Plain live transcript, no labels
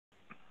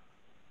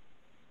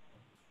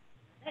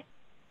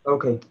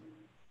Okay.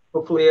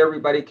 Hopefully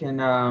everybody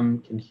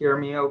can hear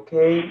me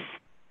okay.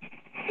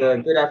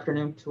 Good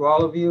afternoon to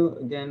all of you.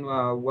 Again,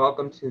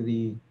 welcome to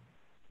the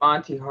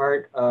Monty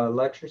Hart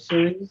lecture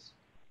series.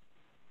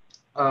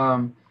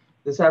 Um,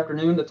 this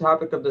afternoon, the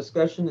topic of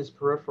discussion is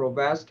peripheral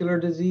vascular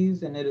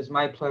disease, and it is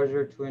my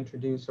pleasure to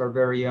introduce our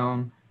very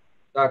own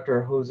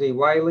Dr. Jose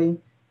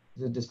Wiley.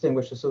 He's a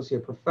distinguished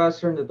associate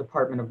professor in the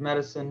Department of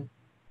Medicine,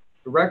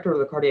 director of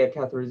the Cardiac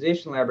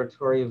Catheterization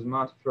Laboratory of the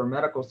Montefiore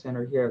Medical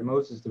Center here at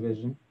Moses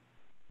Division,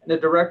 and the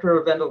Director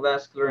of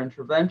Endovascular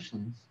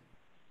Interventions.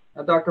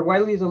 Now, Dr.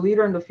 Wiley is a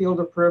leader in the field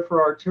of peripheral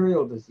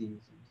arterial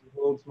disease. He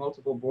holds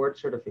multiple board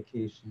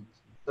certifications,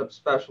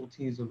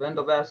 subspecialties of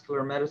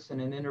endovascular medicine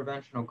and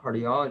interventional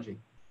cardiology.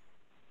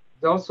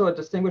 He's also a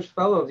distinguished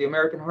fellow of the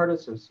American Heart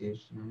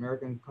Association,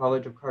 American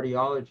College of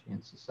Cardiology,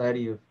 and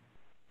Society of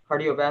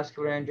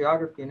Cardiovascular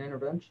Angiography and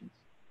Interventions.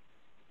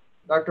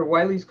 Dr.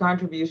 Wiley's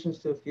contributions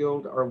to the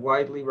field are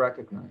widely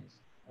recognized,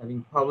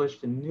 having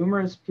published in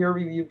numerous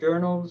peer-reviewed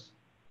journals,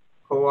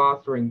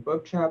 co-authoring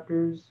book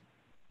chapters,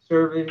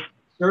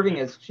 serving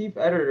as chief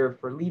editor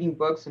for leading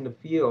books in the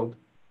field.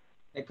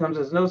 It comes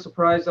as no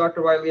surprise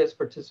Dr. Wiley has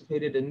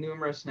participated in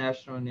numerous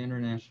national and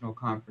international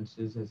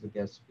conferences as a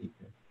guest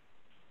speaker.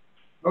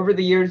 Over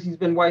the years, he's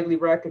been widely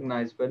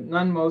recognized, but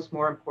none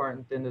more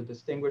important than the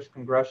distinguished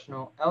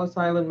Congressional Ellis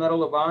Island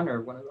Medal of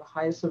Honor, one of the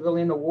highest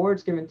civilian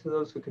awards given to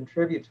those who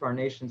contribute to our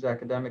nation's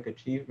academic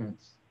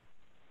achievements.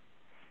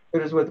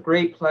 It is with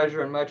great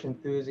pleasure and much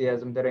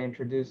enthusiasm that I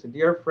introduce a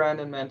dear friend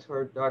and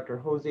mentor, Dr.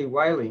 Jose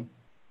Wiley,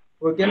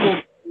 who again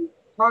will be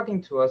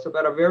talking to us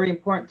about a very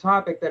important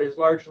topic that is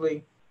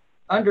largely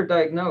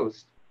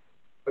underdiagnosed,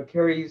 but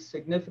carries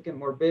significant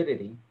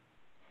morbidity: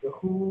 the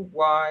who,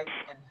 why,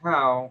 and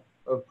how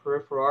of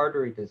peripheral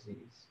artery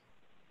disease.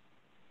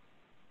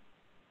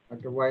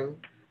 Dr. Wiley?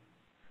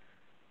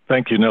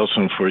 Thank you,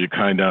 Nelson, for your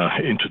kind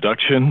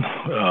introduction.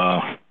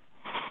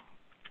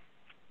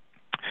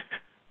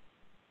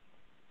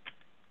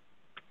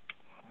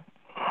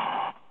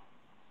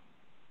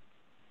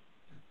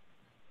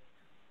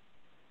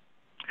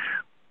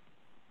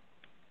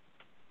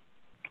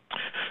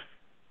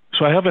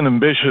 So I have an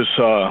ambitious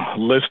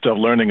list of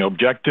learning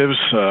objectives.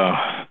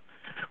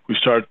 We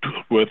start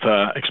with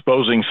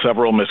exposing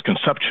several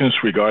misconceptions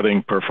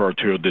regarding peripheral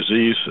arterial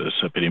disease,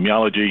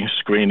 epidemiology,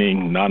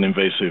 screening,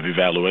 non-invasive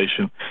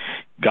evaluation,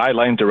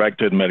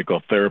 guideline-directed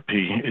medical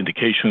therapy,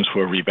 indications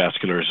for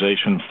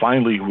revascularization.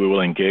 Finally, we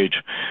will engage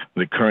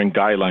the current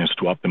guidelines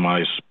to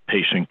optimize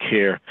patient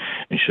care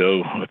and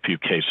show a few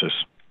cases.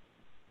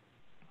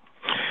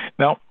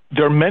 Now,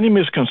 there are many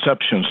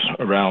misconceptions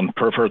around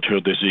peripheral arterial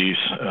disease,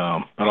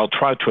 but I'll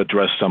try to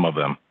address some of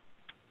them.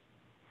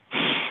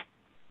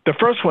 The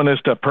first one is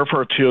that peripheral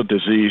arterial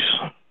disease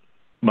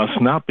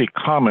must not be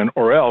common,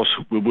 or else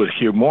we would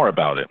hear more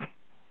about it.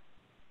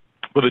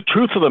 But the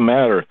truth of the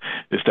matter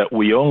is that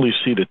we only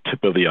see the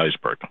tip of the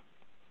iceberg.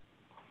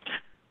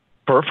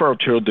 Peripheral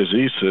arterial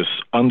disease is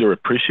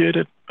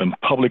underappreciated, and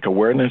public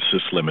awareness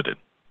is limited.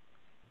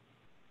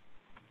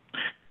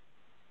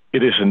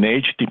 It is an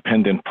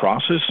age-dependent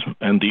process,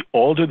 and the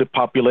older the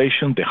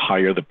population, the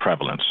higher the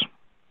prevalence.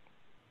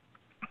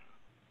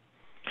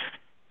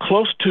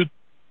 Close to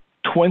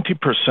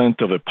 20%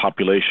 of the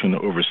population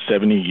over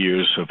 70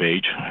 years of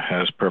age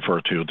has peripheral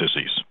arterial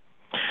disease.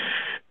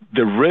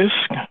 The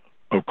risk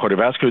of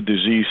cardiovascular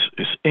disease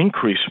is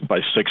increased by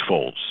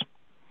sixfold.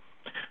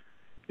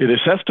 It is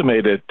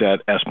estimated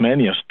that as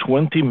many as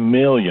 20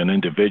 million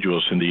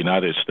individuals in the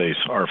United States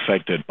are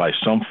affected by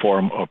some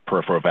form of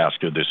peripheral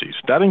vascular disease.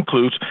 That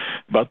includes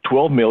about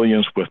 12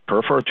 million with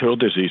peripheral arterial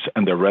disease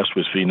and the rest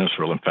with venous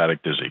or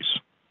lymphatic disease.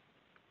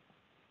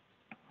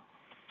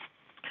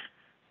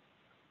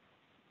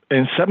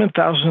 In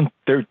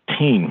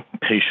 7,013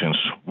 patients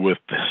with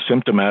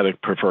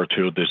symptomatic peripheral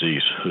arterial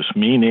disease whose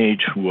mean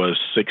age was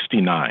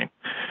 69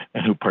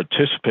 and who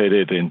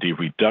participated in the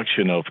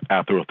reduction of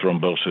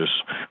atherothrombosis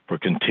for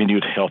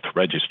continued health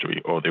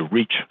registry, or the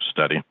REACH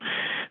study,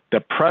 the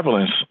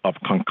prevalence of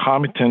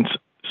concomitant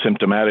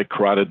symptomatic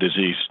carotid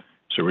disease,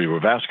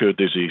 cerebrovascular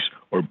disease,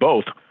 or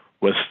both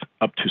was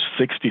up to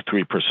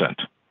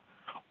 63%.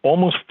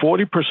 Almost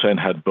 40%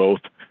 had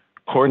both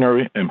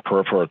coronary and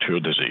peripheral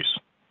arterial disease.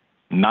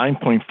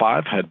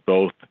 9.5% had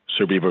both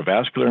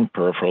cerebrovascular and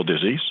peripheral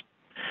disease.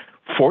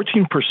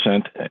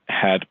 14%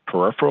 had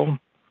peripheral,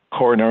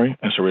 coronary,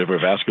 and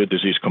cerebrovascular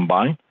disease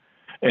combined,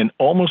 and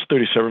almost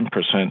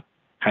 37%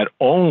 had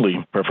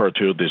only peripheral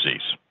arterial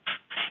disease.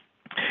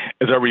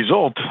 As a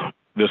result,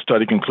 the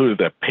study concluded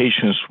that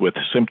patients with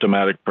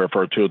symptomatic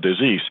peripheral arterial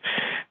disease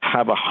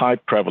have a high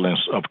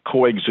prevalence of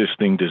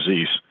coexisting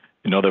disease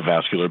in other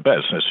vascular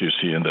beds, as you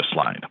see in this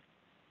slide.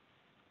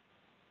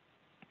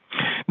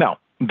 Now,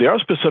 there are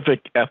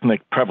specific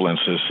ethnic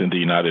prevalences in the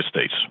United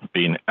States,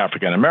 being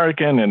African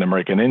American and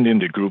American Indian,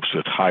 the groups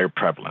with higher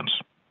prevalence.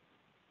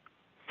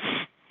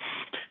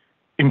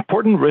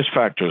 Important risk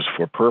factors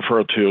for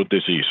peripheral arterial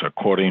disease,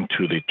 according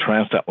to the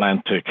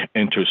Transatlantic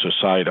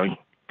Inter-Society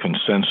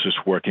Consensus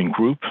Working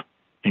Group,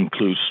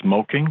 include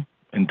smoking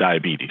and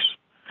diabetes,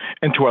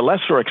 and to a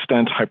lesser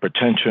extent,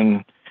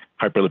 hypertension,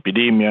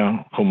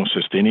 hyperlipidemia,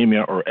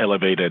 homocystinemia, or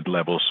elevated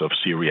levels of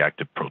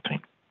C-reactive protein.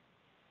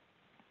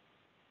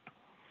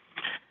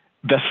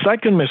 The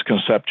second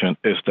misconception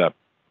is that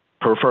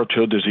peripheral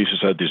arterial disease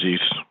is a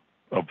disease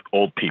of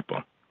old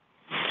people.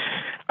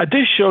 I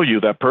did show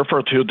you that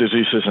peripheral arterial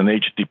disease is an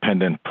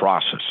age-dependent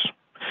process,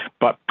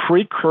 but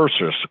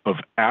precursors of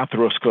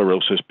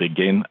atherosclerosis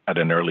begin at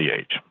an early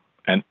age,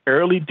 and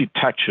early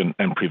detection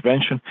and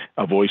prevention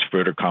avoids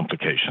further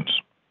complications.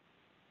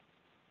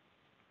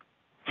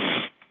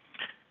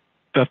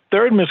 The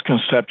third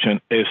misconception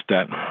is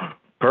that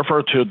peripheral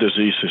arterial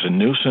disease is a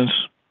nuisance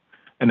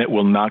and it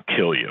will not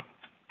kill you.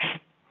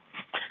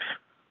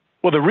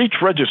 Well, the REACH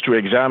registry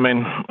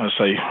examined, as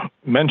I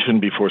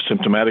mentioned before,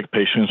 symptomatic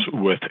patients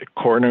with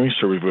coronary,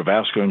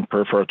 cerebrovascular, and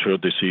peripheral arterial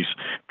disease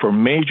for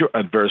major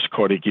adverse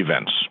cardiac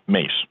events,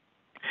 MACE.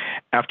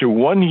 After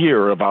 1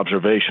 year of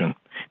observation,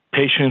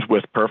 patients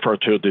with peripheral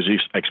arterial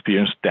disease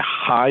experienced the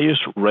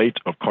highest rate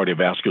of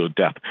cardiovascular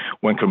death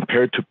when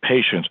compared to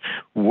patients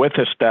with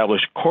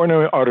established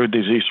coronary artery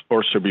disease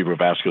or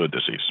cerebrovascular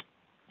disease.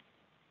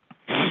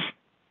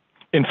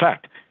 In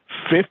fact,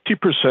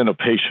 50% of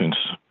patients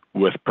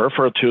with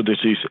peripheral arterial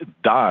disease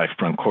die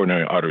from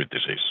coronary artery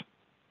disease.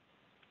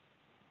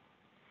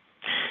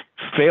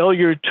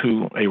 Failure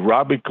to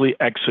aerobically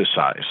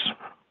exercise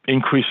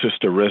increases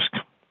the risk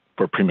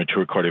for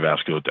premature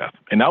cardiovascular death.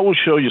 And I will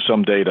show you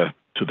some data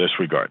to this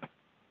regard.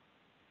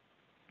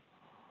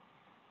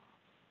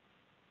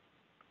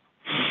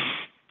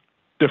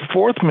 The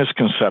fourth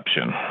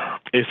misconception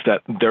is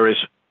that there is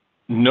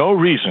no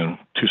reason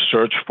to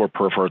search for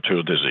peripheral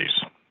arterial disease.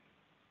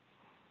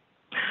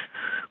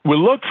 We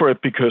look for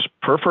it because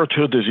peripheral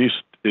arterial disease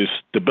is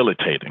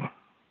debilitating,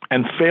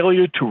 and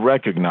failure to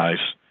recognize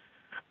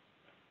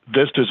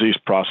this disease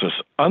process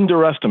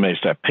underestimates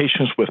that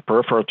patients with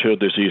peripheral arterial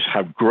disease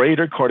have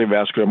greater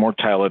cardiovascular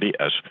mortality,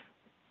 as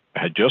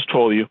I had just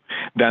told you,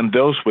 than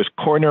those with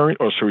coronary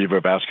or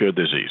cerebrovascular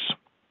disease.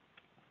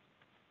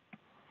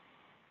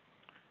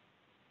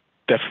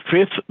 The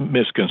fifth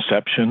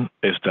misconception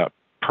is that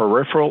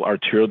peripheral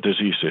arterial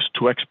disease is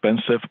too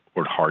expensive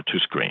or hard to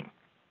screen.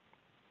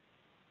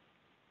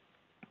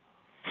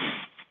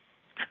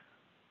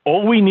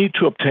 All we need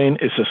to obtain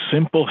is a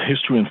simple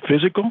history and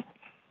physical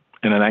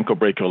and an ankle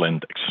brachial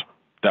index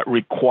that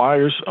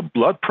requires a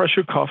blood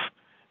pressure cuff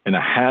and a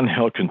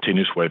handheld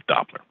continuous wave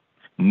Doppler,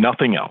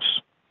 nothing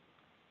else.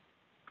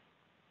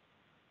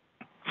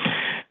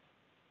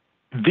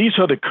 These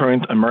are the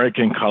current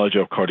American College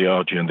of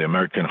Cardiology and the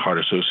American Heart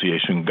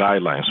Association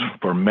guidelines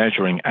for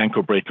measuring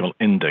ankle brachial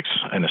index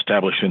and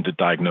establishing the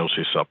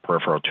diagnosis of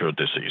peripheral arterial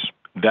disease.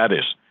 That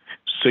is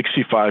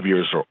 65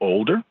 years or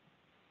older,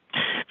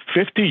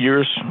 50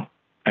 years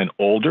and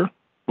older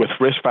with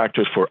risk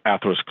factors for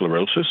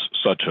atherosclerosis,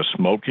 such as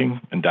smoking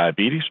and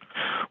diabetes,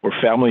 or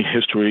family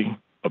history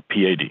of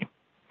PAD.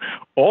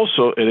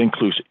 Also, it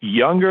includes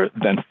younger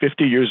than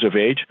 50 years of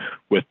age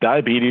with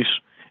diabetes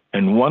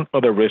and one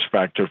other risk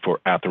factor for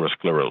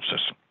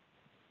atherosclerosis.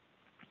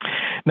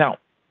 Now,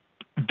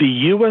 the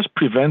U.S.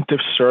 Preventive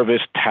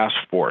Service Task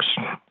Force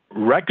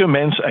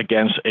recommends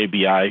against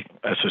ABI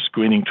as a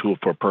screening tool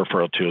for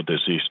peripheral arterial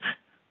disease,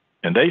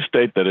 and they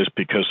state that it's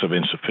because of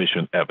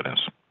insufficient evidence.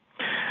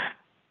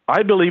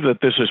 I believe that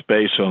this is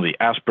based on the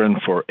aspirin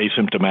for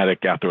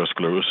asymptomatic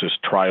atherosclerosis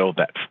trial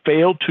that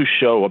failed to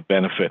show a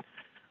benefit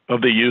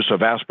of the use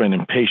of aspirin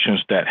in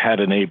patients that had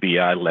an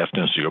ABI less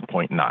than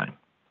 0.9.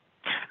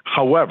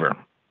 However,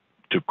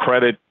 to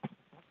credit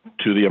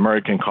to the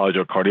American College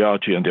of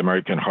Cardiology and the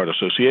American Heart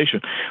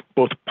Association,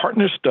 both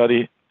PARTNER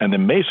study and the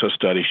MESA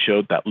study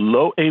showed that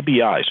low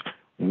ABIs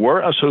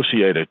were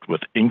associated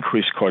with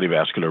increased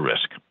cardiovascular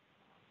risk.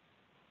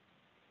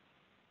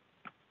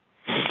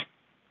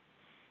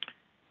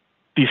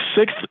 The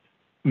sixth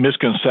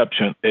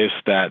misconception is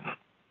that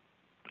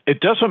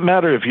it doesn't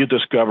matter if you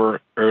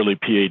discover early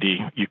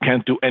PAD, you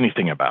can't do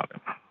anything about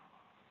it.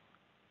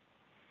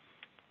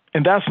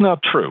 And that's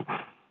not true.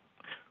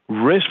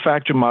 Risk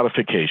factor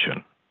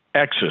modification,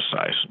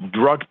 exercise,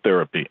 drug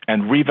therapy,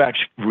 and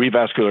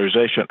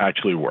revascularization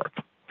actually work.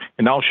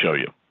 And I'll show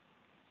you.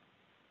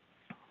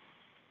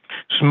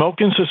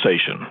 Smoking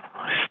cessation,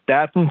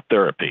 statin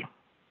therapy,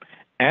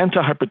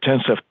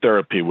 antihypertensive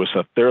therapy with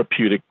a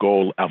therapeutic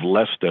goal of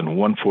less than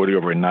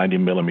 140/90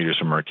 millimeters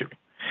of mercury.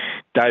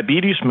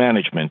 Diabetes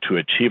management to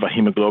achieve a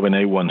hemoglobin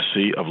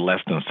A1C of less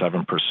than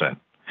 7%.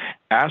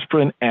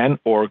 Aspirin and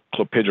or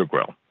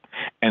clopidogrel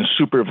and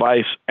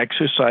supervised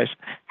exercise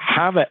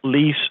have at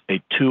least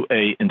a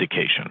 2A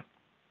indication.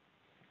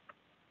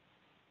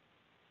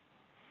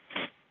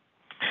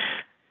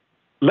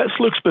 Let's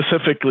look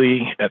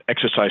specifically at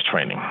exercise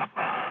training.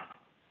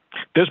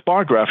 This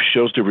bar graph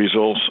shows the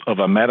results of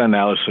a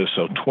meta-analysis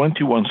of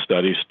 21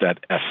 studies that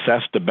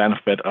assess the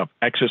benefit of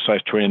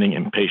exercise training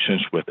in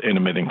patients with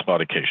intermittent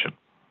claudication.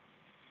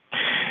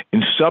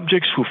 In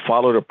subjects who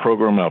followed a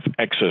program of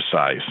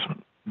exercise,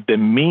 the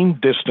mean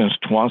distance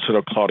to onset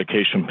of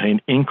claudication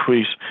pain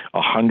increased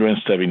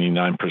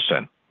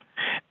 179%,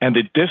 and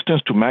the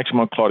distance to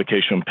maximum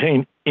claudication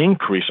pain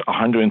increased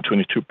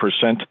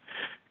 122%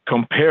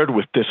 compared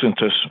with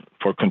distances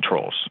for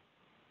controls.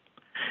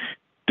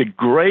 The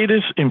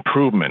greatest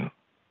improvement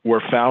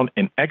were found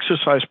in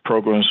exercise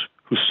programs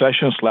whose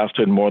sessions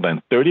lasted more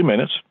than 30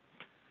 minutes,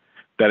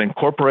 that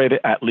incorporated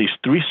at least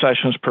 3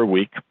 sessions per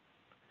week,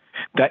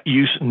 that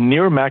used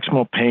near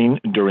maximal pain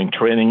during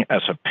training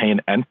as a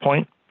pain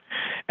endpoint,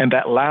 and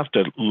that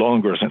lasted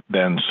longer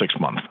than 6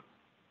 months.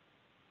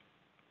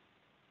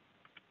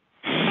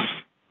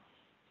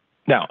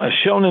 Now, as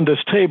shown in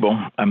this table,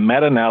 a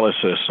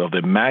meta-analysis of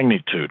the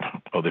magnitude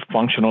of the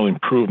functional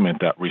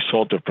improvement that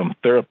resulted from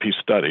therapy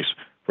studies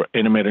for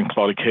intermittent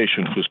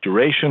claudication, whose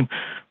duration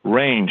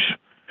ranged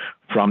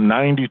from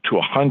 90 to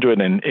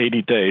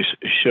 180 days,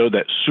 showed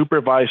that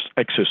supervised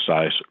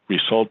exercise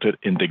resulted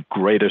in the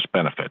greatest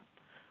benefit,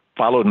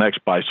 followed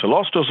next by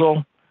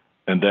cilostazol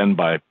and then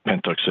by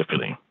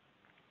pentoxifylline.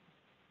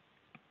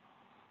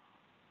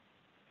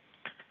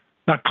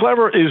 Now,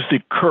 clever is the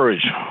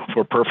courage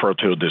for peripheral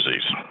arterial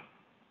disease.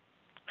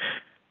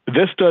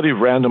 This study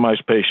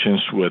randomized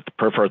patients with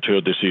peripheral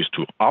arterial disease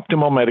to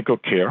optimal medical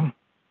care,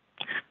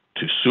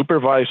 to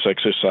supervised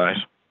exercise,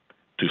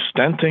 to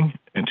stenting,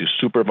 and to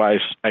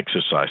supervised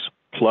exercise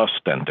plus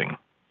stenting.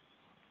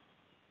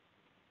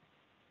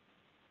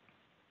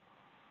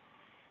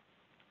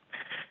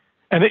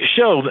 And it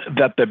showed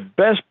that the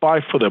best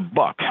buy for the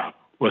buck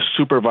was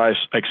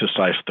supervised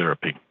exercise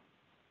therapy,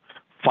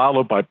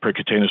 followed by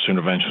percutaneous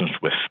interventions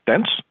with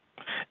stents,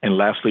 and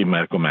lastly,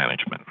 medical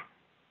management.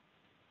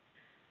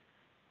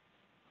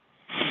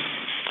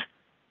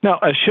 Now,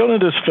 as shown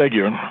in this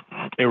figure,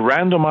 a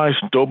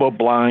randomized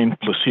double-blind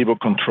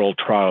placebo-controlled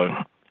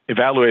trial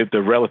evaluated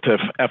the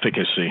relative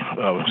efficacy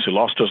of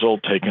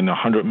cilostazol taken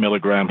 100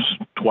 milligrams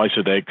twice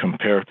a day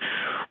compared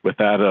with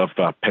that of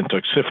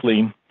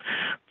pentoxifylline,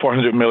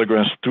 400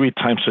 milligrams 3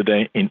 times a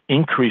day, in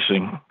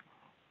increasing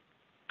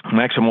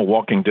maximal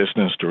walking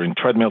distance during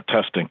treadmill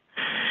testing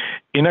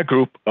in a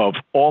group of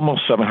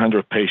almost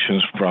 700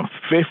 patients from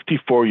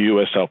 54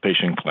 U.S.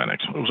 outpatient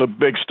clinics. It was a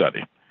big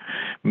study.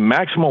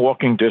 Maximal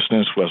walking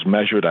distance was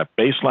measured at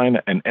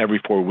baseline and every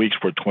 4 weeks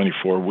for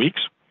 24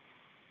 weeks.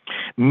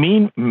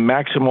 Mean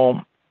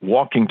maximal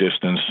walking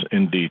distance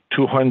in the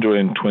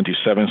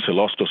 227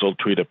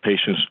 cilostazol-treated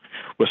patients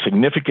was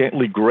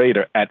significantly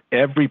greater at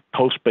every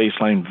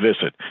post-baseline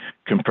visit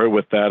compared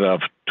with that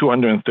of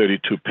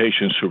 232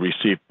 patients who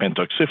received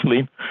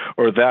pentoxifylline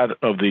or that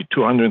of the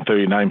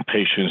 239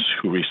 patients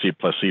who received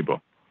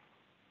placebo.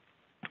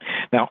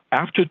 Now,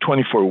 after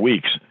 24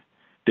 weeks,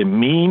 the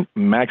mean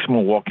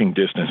maximal walking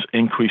distance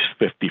increased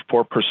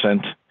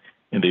 54%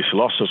 in the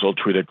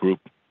cilostazol-treated group,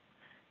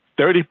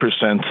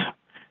 30%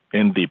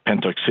 in the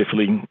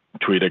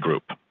pentoxifylline-treated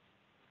group.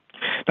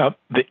 Now,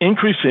 the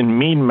increase in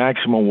mean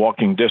maximal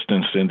walking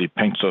distance in the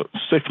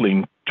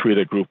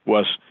pentoxifylline-treated group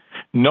was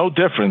no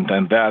different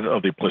than that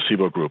of the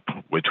placebo group,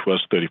 which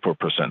was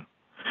 34%.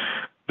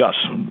 Thus,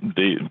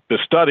 the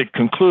study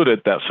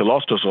concluded that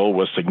cilostazol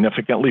was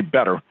significantly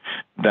better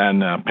than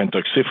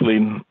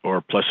pentoxifylline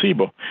or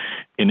placebo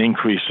in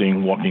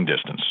increasing walking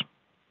distance.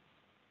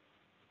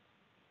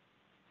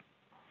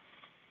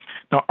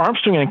 Now,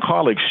 Armstrong and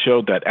colleagues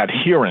showed that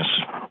adherence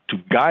to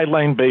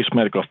guideline-based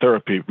medical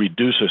therapy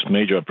reduces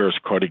major adverse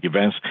cardiac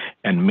events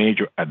and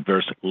major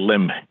adverse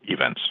limb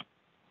events.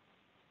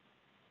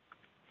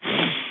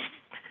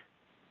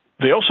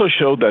 They also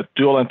showed that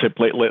dual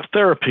antiplatelet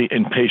therapy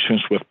in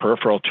patients with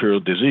peripheral arterial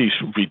disease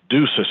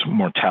reduces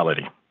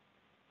mortality.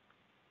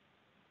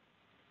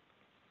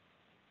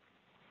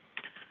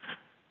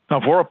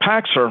 Now,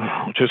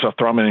 Vorapaxar, which is a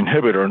thrombin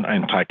inhibitor,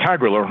 and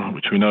ticagrelor,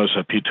 which we know is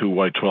a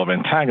P2Y12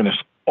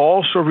 antagonist,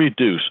 also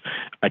reduce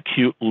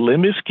acute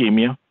limb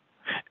ischemia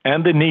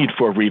and the need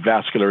for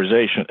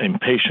revascularization in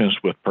patients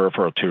with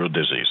peripheral arterial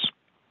disease.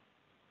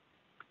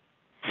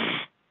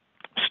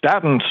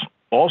 Statins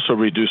also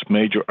reduce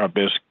major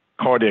adverse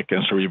cardiac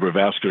and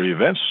cerebrovascular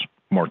events,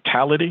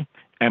 mortality,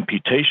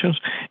 amputations,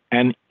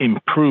 and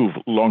improve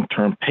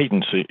long-term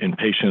patency in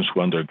patients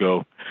who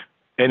undergo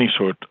any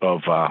sort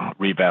of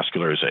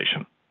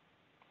revascularization.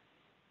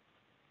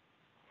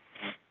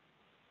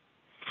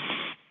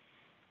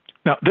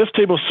 Now, this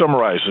table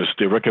summarizes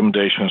the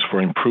recommendations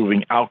for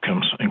improving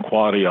outcomes and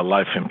quality of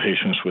life in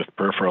patients with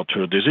peripheral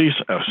arterial disease,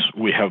 as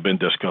we have been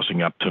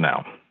discussing up to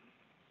now.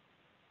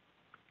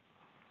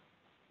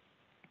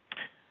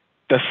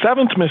 The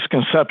seventh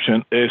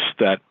misconception is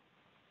that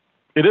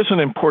it isn't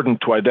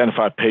important to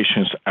identify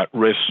patients at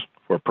risk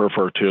for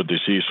peripheral arterial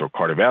disease or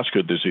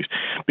cardiovascular disease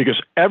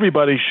because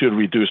everybody should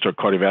reduce their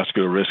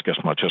cardiovascular risk as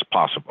much as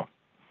possible.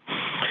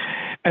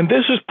 And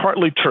this is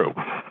partly true,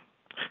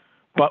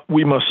 but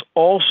we must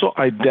also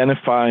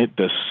identify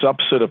the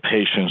subset of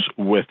patients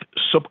with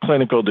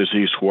subclinical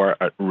disease who are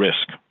at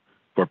risk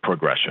for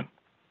progression.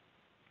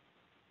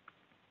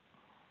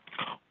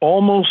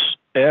 Almost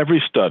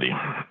every study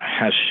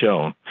has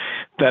shown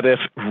that if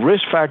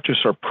risk factors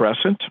are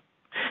present,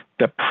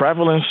 the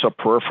prevalence of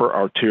peripheral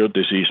arterial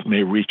disease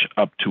may reach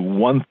up to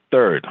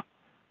 1/3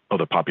 of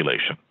the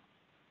population.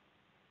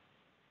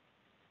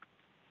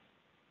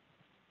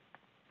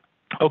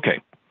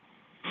 Okay,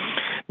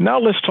 now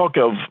let's talk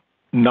of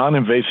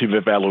non-invasive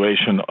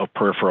evaluation of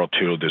peripheral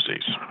arterial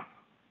disease.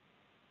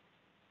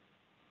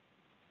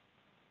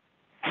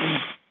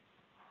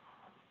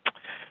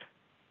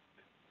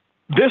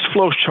 This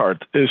flow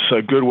chart is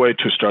a good way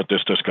to start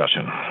this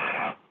discussion.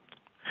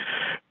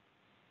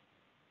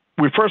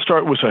 We first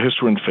start with a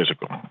history and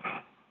physical.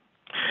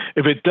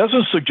 If it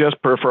doesn't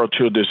suggest peripheral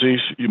arterial disease,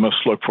 you must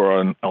look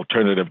for an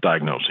alternative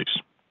diagnosis.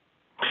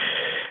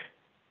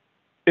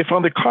 If,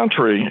 on the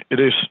contrary, it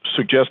is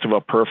suggestive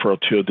of peripheral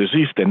arterial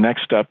disease, the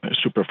next step is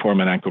to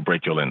perform an ankle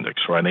brachial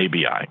index, or an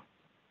ABI.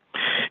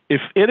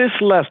 If it is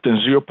less than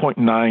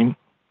 0.9,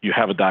 you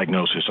have a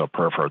diagnosis of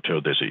peripheral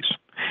arterial disease.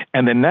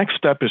 And the next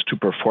step is to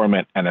perform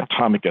an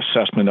anatomic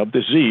assessment of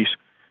disease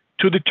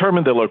to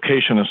determine the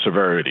location and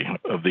severity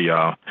of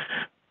the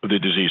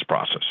disease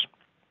process.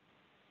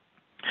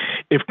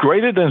 If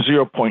greater than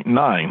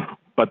 0.9,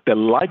 but the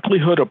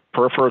likelihood of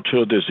peripheral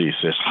arterial disease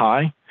is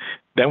high,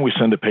 then we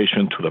send the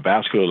patient to the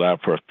vascular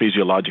lab for a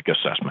physiologic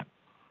assessment.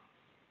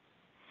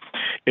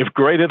 If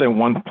greater than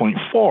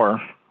 1.4,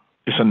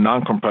 it's a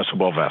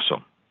non-compressible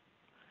vessel.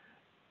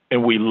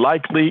 And we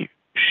likely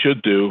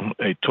should do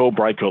a toe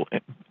brachial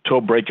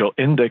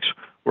index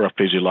or a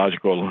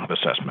physiological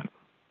assessment.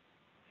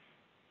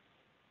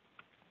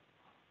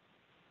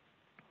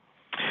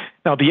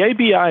 Now, the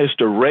ABI is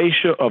the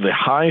ratio of the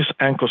highest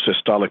ankle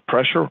systolic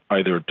pressure,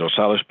 either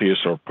dorsalis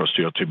pedis or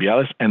posterior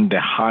tibialis, and the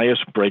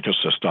highest brachial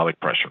systolic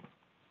pressure.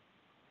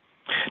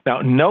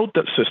 Now, note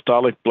that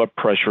systolic blood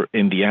pressure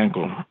in the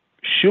ankle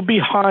should be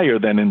higher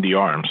than in the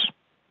arms.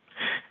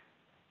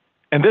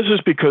 And this is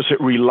because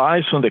it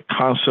relies on the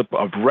concept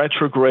of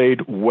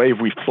retrograde wave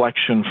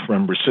reflection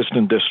from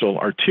resistant distal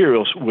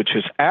arterioles, which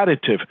is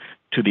additive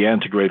to the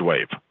antegrade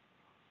wave.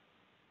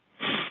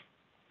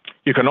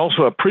 You can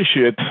also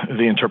appreciate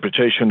the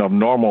interpretation of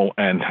normal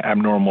and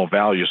abnormal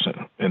values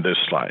in this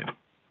slide.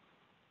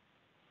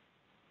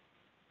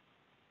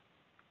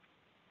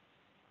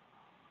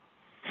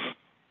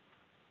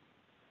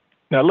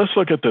 Now let's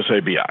look at this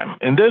ABI.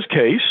 In this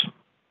case,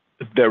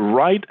 the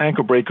right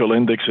ankle brachial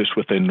index is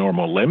within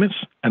normal limits,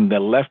 and the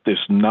left is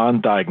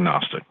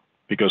non-diagnostic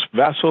because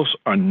vessels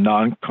are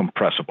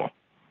non-compressible.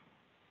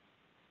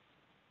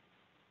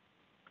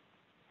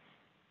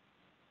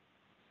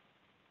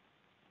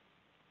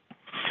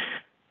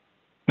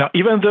 Now,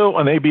 even though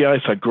an ABI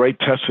is a great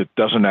test, it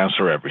doesn't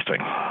answer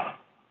everything.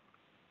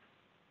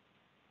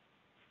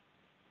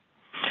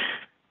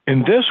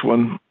 In this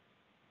one,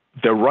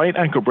 the right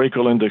ankle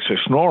brachial index is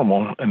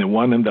normal, and the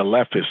one in the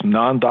left is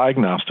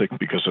non-diagnostic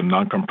because of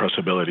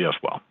non-compressibility as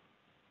well.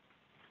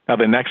 Now,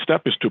 the next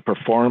step is to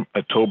perform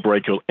a toe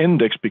brachial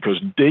index because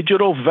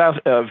digital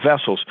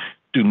vessels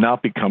do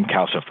not become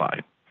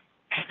calcified.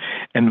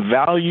 And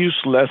values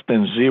less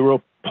than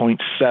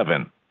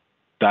 0.7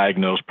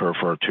 diagnose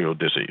peripheral arterial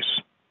disease.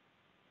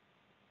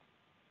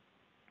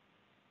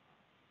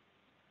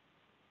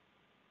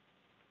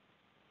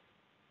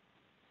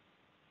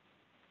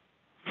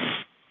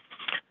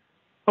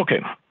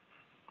 Okay,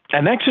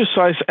 an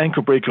exercise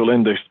ankle brachial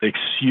index is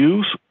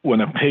used when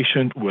a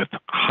patient with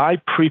high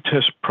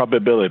pretest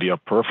probability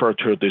of peripheral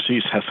arterial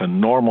disease has a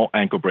normal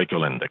ankle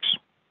brachial index.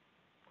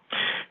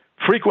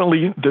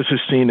 Frequently, this is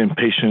seen in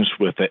patients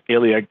with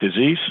iliac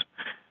disease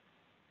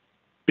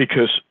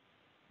because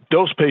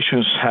those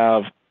patients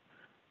have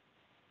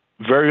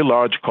very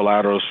large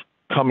collaterals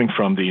coming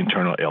from the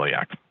internal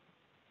iliac.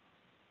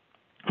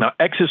 Now,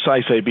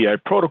 exercise ABI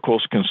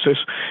protocols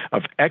consist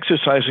of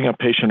exercising a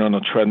patient on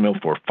a treadmill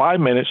for 5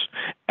 minutes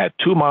at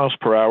 2 miles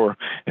per hour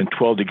and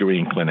 12-degree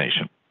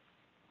inclination.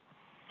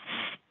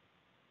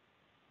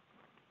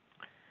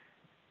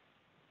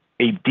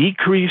 A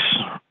decrease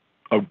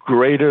of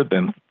greater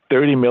than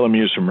 30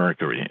 millimeters of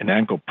mercury in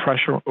ankle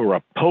pressure or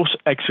a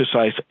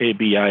post-exercise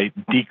ABI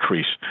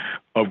decrease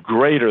of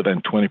greater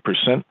than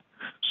 20%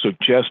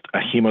 suggests a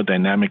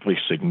hemodynamically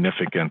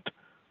significant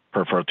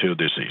peripheral arterial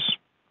disease.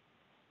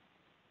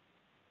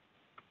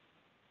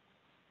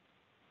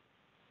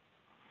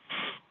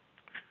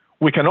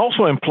 We can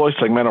also employ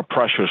segmental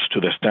pressures to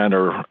the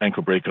standard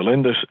ankle brachial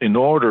index in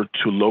order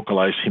to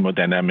localize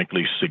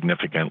hemodynamically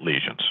significant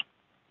lesions.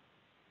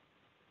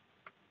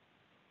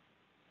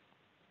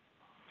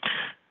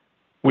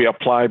 We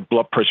apply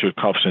blood pressure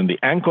cuffs in the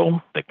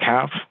ankle, the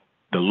calf,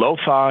 the low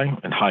thigh,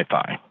 and high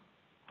thigh.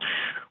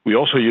 We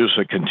also use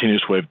a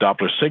continuous wave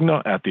Doppler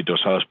signal at the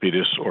dorsalis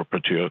pedis or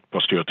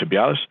posterior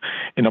tibialis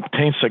and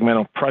obtain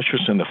segmental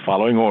pressures in the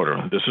following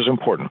order. This is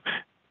important.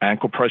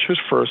 Ankle pressures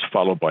first,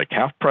 followed by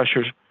calf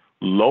pressures,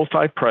 low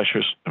thigh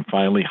pressures, and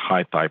finally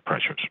high thigh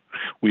pressures.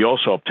 We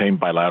also obtain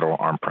bilateral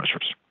arm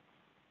pressures.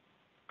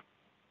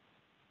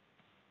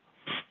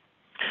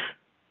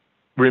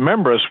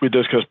 Remember, as we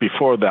discussed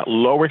before, that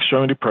lower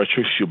extremity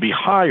pressures should be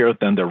higher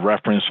than the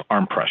reference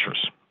arm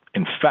pressures.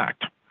 In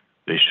fact,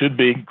 they should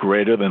be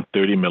greater than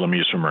 30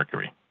 millimeters of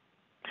mercury.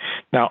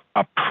 Now,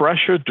 a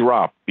pressure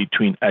drop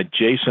between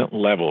adjacent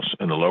levels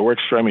in the lower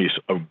extremities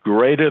of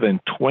greater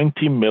than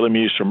 20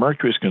 millimeters of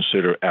mercury is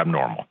considered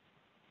abnormal.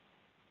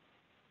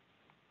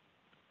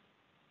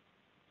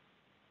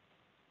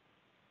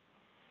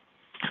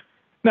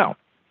 Now,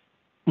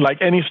 Like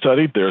any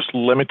study, there's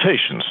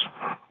limitations.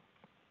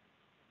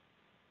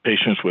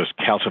 Patients with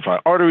calcified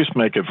arteries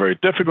make it very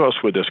difficult,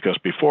 as we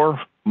discussed before.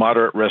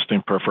 Moderate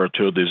resting peripheral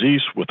arterial disease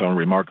with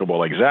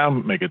unremarkable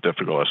exam make it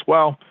difficult as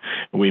well.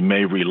 We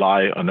may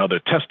rely on other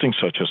testing,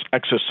 such as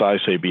exercise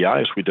ABI,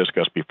 as we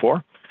discussed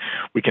before.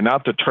 We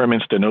cannot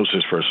determine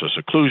stenosis versus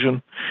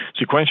occlusion.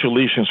 Sequential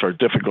lesions are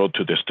difficult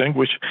to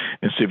distinguish,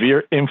 and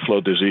severe inflow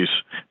disease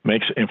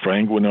makes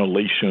infrainguinal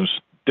lesions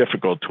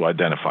difficult to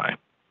identify.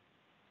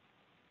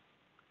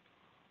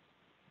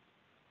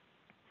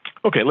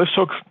 Okay, let's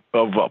talk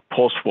of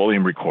pulse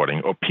volume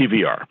recording, or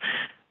PVR.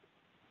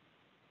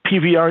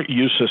 PVR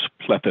uses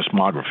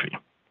plethysmography,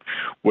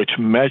 which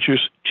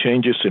measures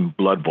changes in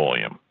blood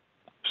volume.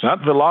 It's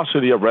not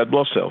velocity of red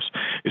blood cells,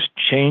 it's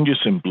changes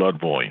in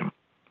blood volume.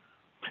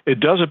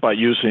 It does it by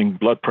using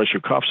blood pressure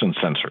cuffs and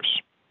sensors.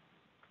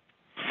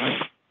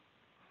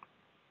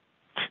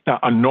 Now,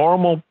 a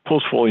normal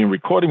pulse volume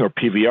recording, or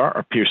PVR,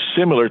 appears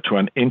similar to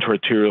an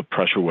intraarterial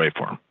pressure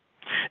waveform.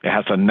 It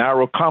has a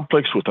narrow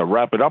complex with a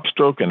rapid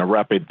upstroke and a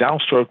rapid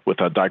downstroke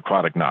with a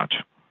dicrotic notch.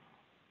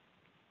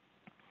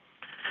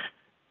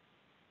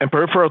 And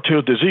peripheral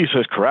arterial disease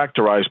is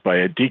characterized by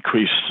a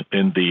decrease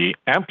in the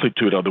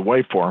amplitude of the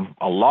waveform,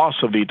 a loss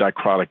of the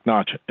dicrotic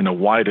notch, and a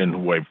widened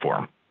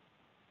waveform.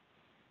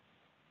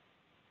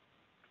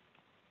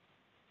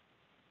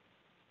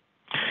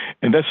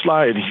 In this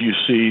slide, you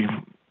see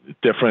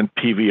different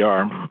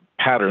PVR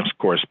patterns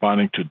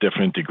corresponding to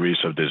different degrees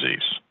of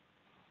disease.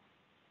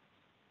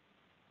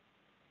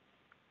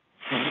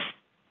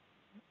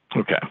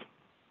 Okay.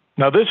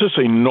 Now, this is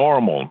a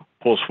normal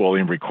pulse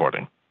volume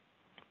recording.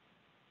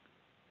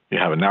 You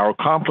have a narrow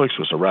complex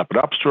with a rapid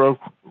upstroke,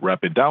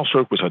 rapid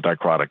downstroke with a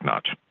dicrotic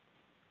notch.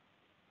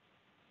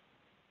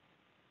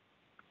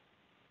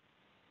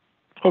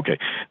 Okay,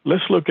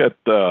 let's look at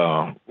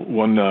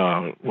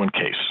one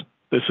case.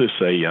 This is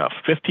a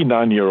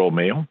 59-year-old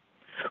male,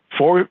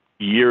 4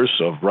 years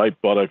of right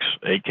buttocks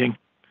aching,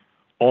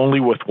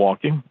 only with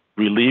walking,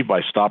 relieved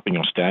by stopping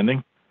or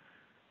standing,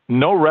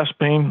 no rest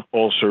pain,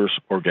 ulcers,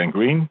 or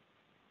gangrene,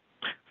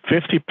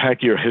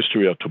 50-pack-year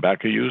history of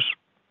tobacco use,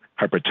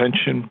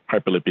 hypertension,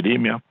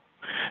 hyperlipidemia,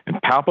 and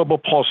palpable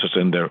pulses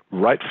in their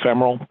right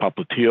femoral,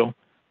 popliteal,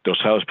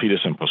 dorsalis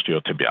pedis, and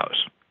posterior tibialis.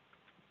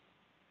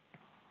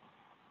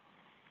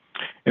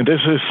 And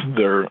this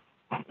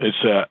is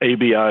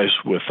ABIs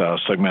with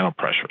segmental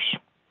pressures.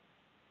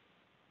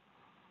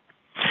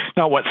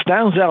 Now, what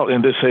stands out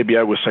in this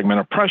ABI with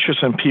segmental pressures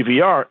and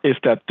PVR is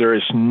that there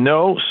is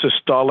no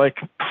systolic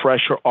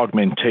pressure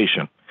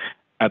augmentation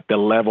at the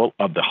level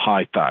of the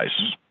high thighs,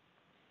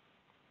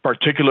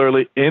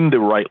 particularly in the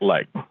right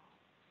leg.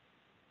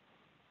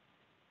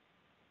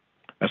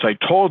 As I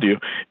told you,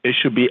 it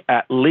should be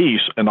at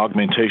least an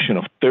augmentation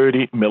of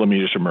 30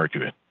 millimeters of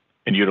mercury,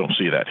 and you don't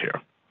see that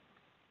here.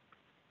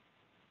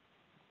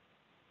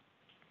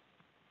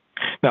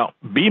 Now,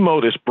 B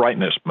mode is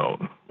brightness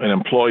mode and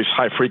employs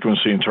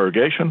high-frequency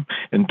interrogation,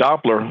 and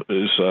Doppler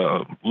is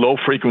low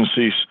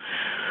frequencies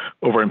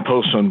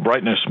overimposed on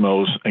brightness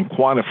modes and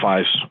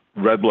quantifies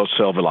red blood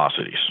cell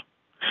velocities.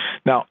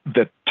 Now,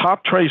 the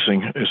top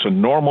tracing is a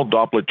normal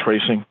Doppler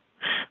tracing,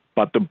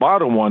 but the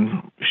bottom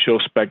one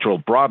shows spectral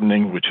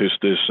broadening, which is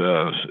this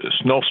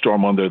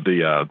snowstorm under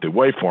the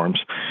waveforms,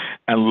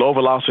 and low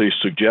velocity is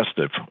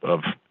suggestive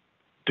of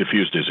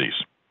diffuse disease.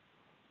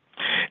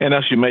 And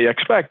as you may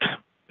expect,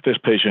 this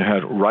patient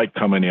had right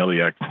common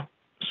iliac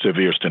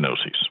severe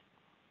stenosis.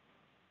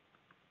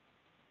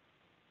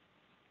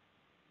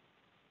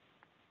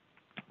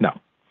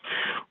 Now,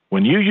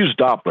 when you use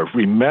Doppler,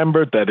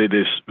 remember that it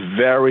is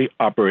very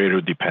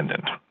operator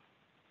dependent.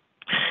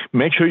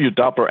 Make sure your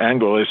Doppler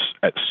angle is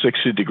at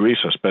 60 degrees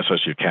as best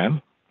as you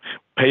can.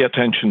 Pay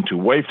attention to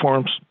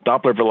waveforms,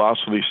 Doppler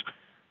velocities,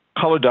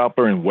 color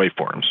Doppler, and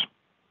waveforms.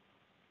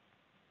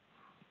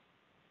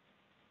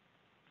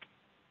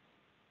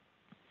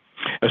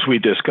 As we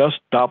discussed,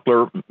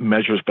 Doppler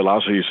measures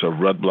velocities of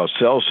red blood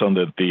cells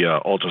under the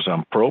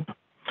ultrasound probe.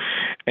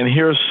 And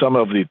here's some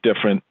of the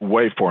different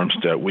waveforms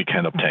that we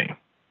can obtain.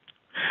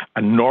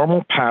 A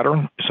normal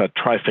pattern is a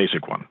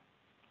triphasic one.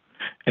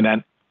 And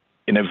then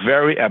in a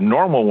very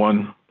abnormal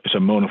one is a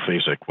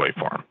monophasic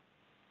waveform.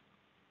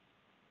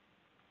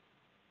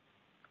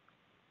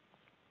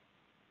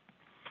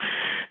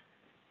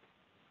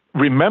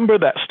 Remember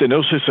that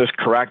stenosis is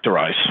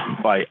characterized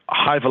by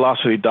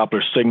high-velocity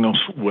Doppler signals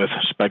with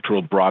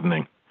spectral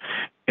broadening,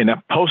 and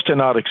a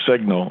post-stenotic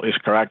signal is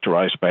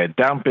characterized by a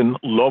dampened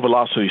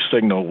low-velocity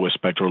signal with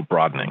spectral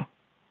broadening.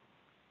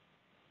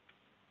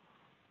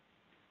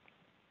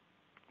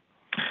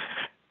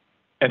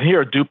 And here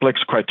are duplex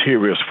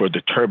criteria for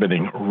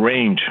determining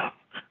range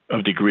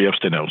of degree of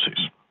stenosis.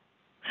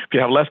 If you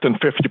have less than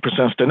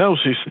 50%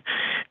 stenosis,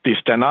 the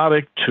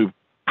stenotic to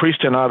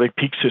pre-stenotic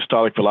peak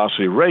systolic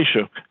velocity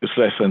ratio is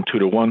less than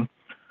 2:1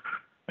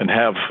 and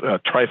have a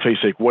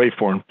triphasic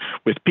waveform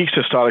with peak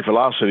systolic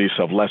velocities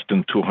of less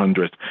than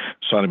 200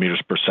 centimeters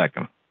per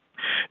second.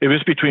 If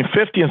it's between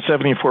 50 and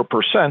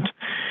 74%,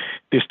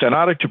 the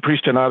stenotic to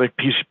pre-stenotic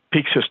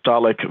peak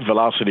systolic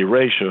velocity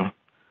ratio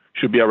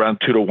should be around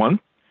 2 to 1,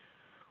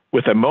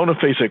 with a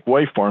monophasic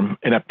waveform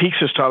and a peak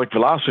systolic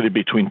velocity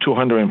between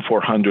 200 and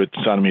 400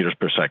 centimeters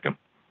per second.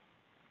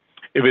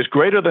 If it's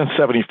greater than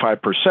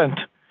 75%,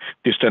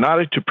 the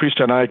stenotic to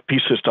pre-stenotic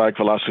peak systolic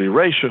velocity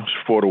ratio is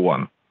 4 to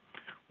 1,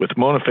 with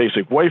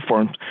monophasic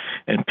waveforms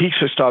and peak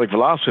systolic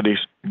velocities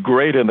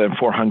greater than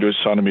 400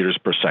 centimeters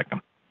per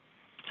second.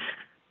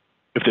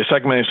 If the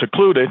segment is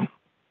occluded,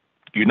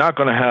 you're not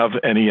going to have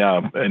any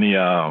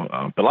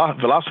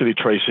velocity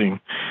tracing,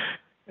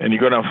 and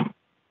you're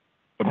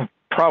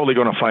probably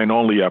going to find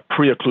only a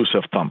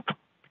pre-occlusive thump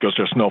because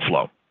there's no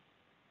flow.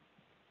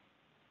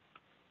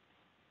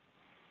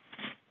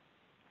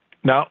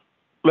 Now,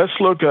 let's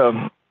look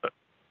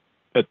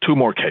at two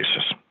more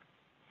cases.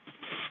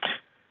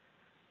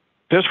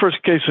 This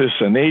first case is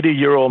an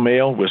 80-year-old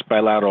male with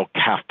bilateral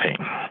calf pain.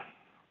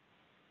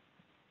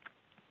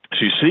 So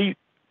you see,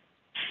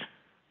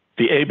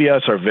 the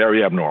ABIs are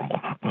very abnormal.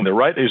 On the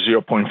right is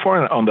 0.4,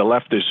 and on the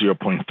left is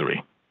 0.3.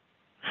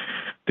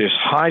 The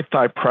high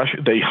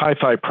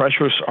thigh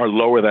pressures are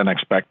lower than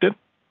expected.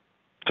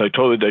 So I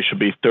told you they should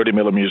be 30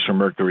 millimeters of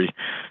mercury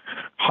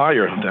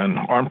higher than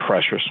arm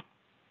pressures.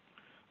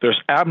 There's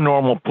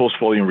abnormal pulse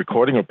volume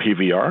recording, or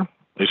PVR.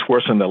 It's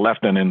worse in the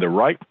left than in the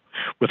right,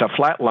 with a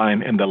flat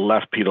line in the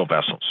left pedal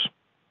vessels.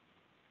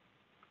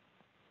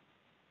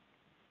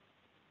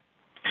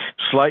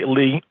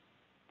 Slightly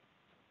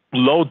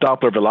low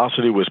Doppler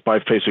velocity with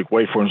biphasic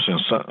waveforms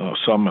and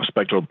some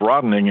spectral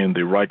broadening in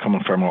the right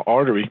common femoral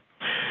artery,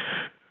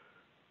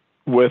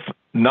 with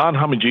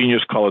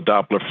non-homogeneous color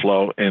Doppler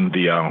flow in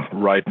the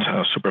right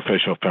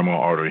superficial femoral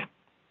artery.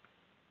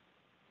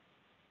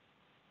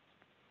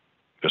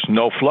 There's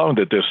no flow in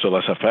the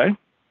distal SFA.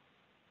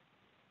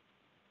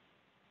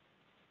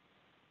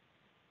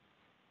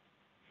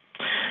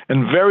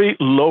 And very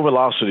low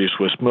velocities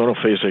with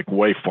monophasic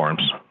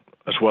waveforms,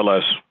 as well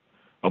as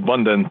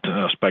abundant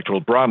spectral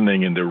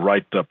broadening in the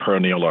right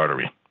peroneal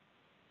artery.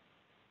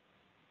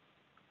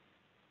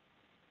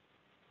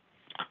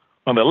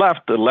 On the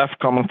left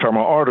common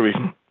femoral artery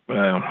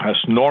has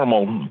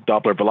normal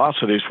Doppler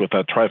velocities with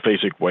a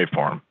triphasic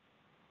waveform.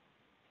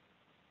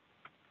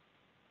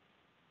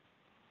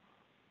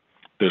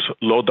 There's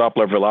low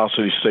Doppler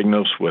velocity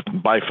signals with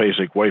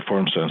biphasic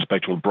waveforms and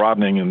spectral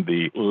broadening in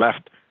the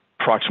left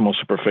proximal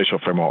superficial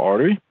femoral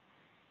artery.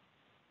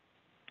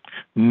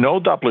 No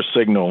Doppler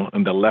signal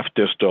in the left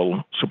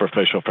distal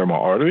superficial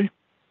femoral artery.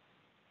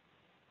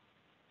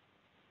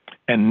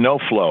 And no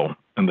flow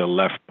in the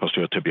left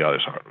posterior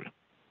tibialis artery.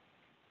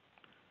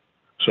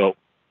 So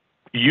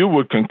you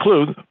would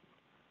conclude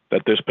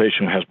that this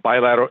patient has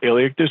bilateral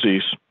iliac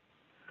disease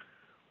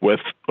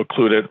with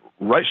occluded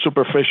right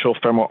superficial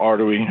femoral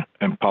artery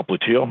and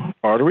popliteal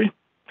artery,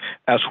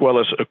 as well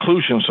as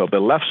occlusions of the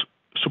left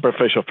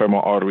superficial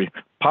femoral artery,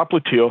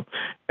 popliteal,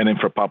 and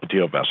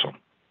infrapopliteal vessel.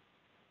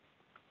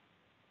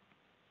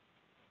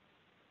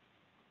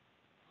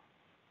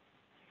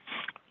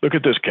 Look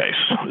at this case.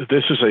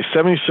 This is a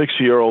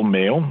 76-year-old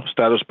male,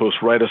 status post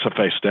right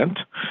SFA stent,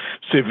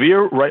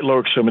 severe right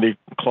lower extremity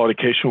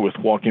claudication with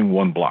walking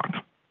 1 block.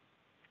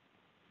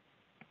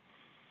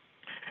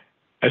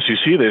 As you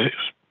see, the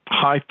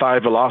high thigh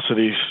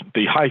velocities,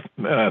 the high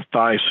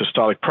thigh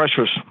systolic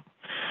pressures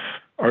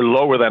are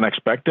lower than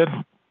expected,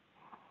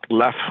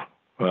 left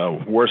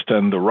worse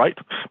than the right,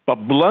 but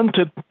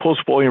blunted pulse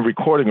volume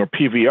recording, or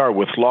PVR,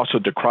 with loss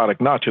of dicrotic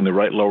notch in the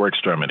right lower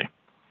extremity.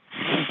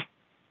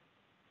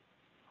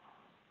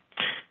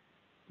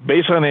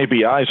 Baseline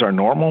ABIs are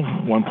normal,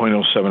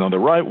 1.07 on the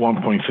right,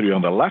 1.3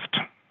 on the left.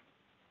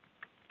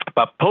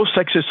 But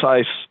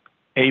post-exercise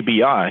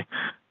ABI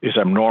is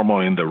abnormal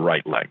in the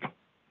right leg.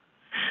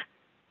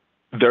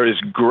 There is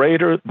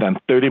greater than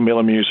 30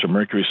 millimeters of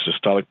mercury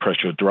systolic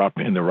pressure drop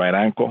in the right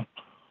ankle,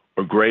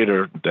 or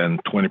greater than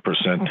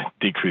 20%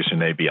 decrease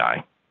in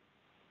ABI.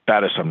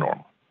 That is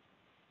abnormal.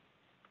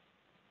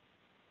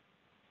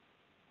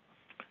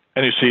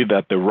 And you see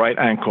that the right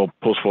ankle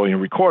pulse volume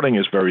recording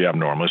is very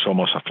abnormal. It's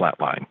almost a flat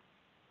line.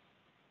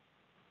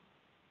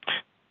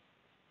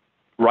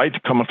 Right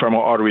common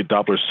femoral artery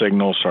Doppler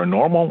signals are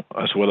normal,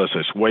 as well as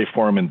its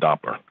waveform and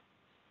Doppler.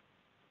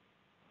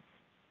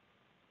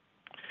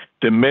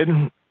 The mid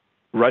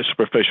right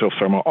superficial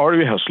femoral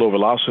artery has low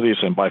velocities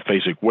and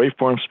biphasic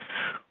waveforms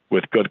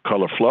with good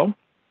color flow.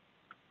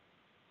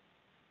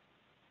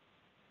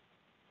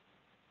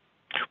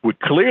 We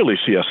clearly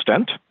see a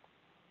stent.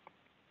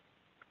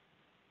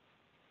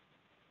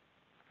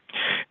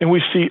 And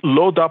we see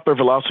low Doppler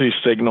velocity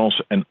signals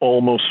and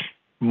almost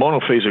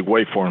monophasic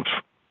waveforms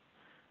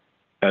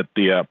at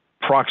the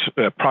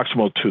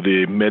proximal to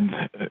the mid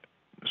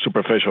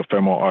superficial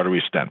femoral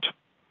artery stent.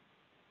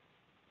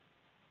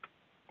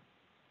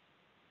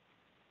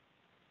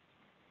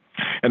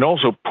 And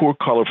also poor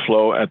color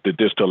flow at the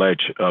distal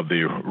edge of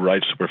the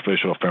right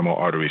superficial femoral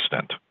artery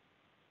stent.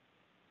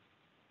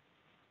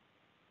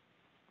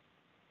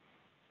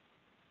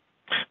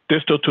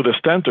 Distal to the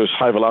stent, there's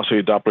high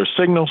velocity Doppler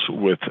signals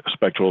with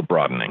spectral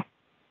broadening.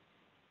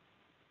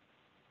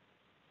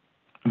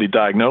 The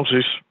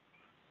diagnosis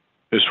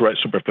is right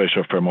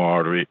superficial femoral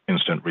artery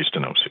in-stent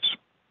restenosis.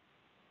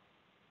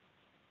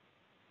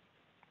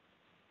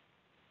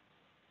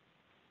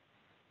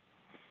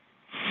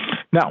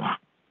 Now,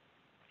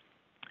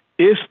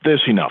 is this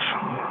enough?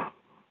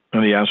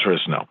 And the answer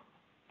is no.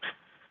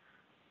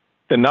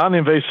 The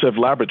non-invasive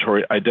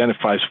laboratory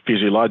identifies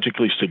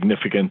physiologically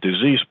significant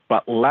disease,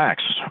 but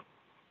lacks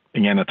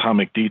in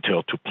anatomic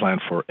detail to plan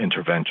for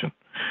intervention,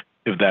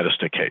 if that is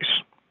the case.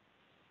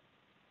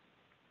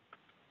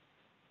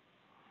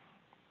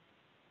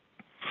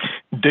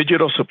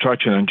 Digital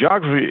subtraction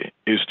angiography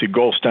is the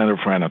gold standard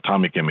for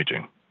anatomic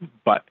imaging,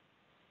 but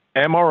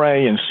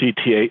MRA and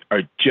CTA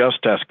are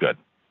just as good.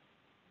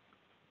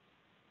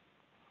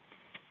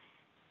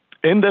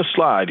 In this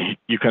slide,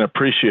 you can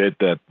appreciate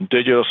that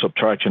digital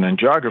subtraction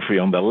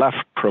angiography on the left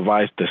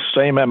provides the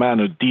same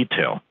amount of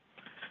detail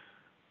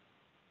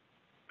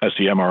as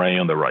the MRA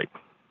on the right.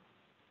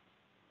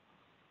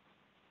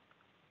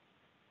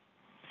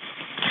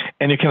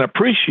 And you can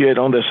appreciate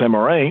on this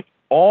MRA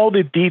all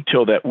the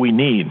detail that we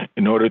need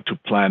in order to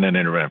plan an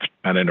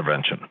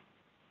intervention.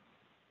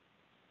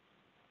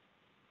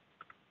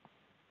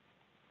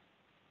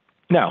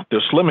 Now,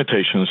 there's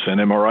limitations in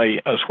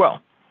MRA as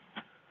well.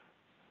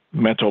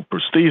 Mental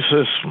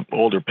prosthesis,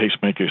 older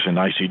pacemakers and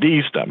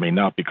ICDs that may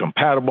not be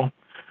compatible,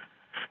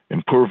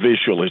 and poor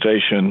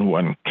visualization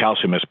when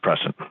calcium is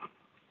present.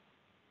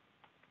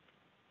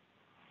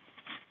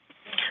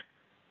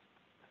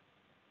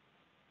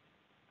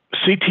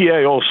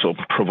 CTA also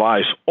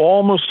provides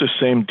almost the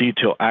same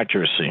detail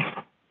accuracy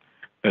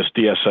as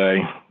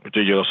DSA,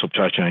 digital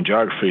subtraction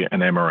angiography,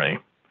 and MRA,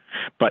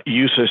 but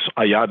uses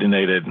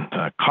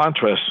iodinated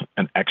contrast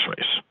and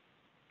X-rays.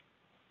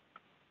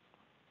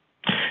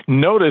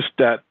 Notice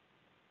that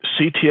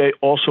CTA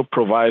also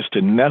provides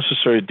the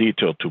necessary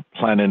detail to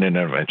plan an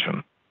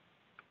intervention.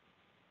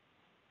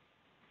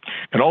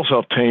 Can also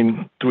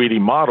obtain 3D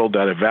model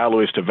that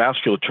evaluates the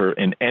vasculature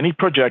in any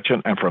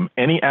projection and from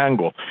any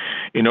angle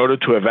in order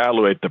to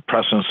evaluate the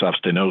presence of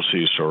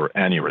stenosis or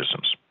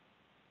aneurysms.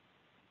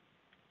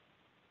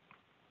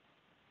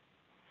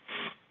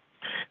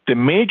 The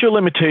major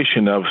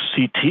limitation of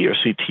CT or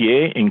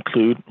CTA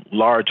include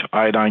large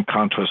iodine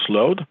contrast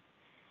load,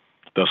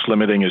 thus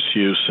limiting its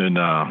use in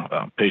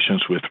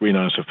patients with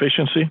renal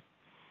insufficiency.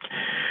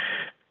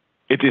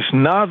 It is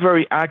not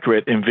very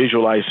accurate in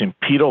visualizing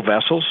pedal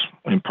vessels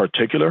in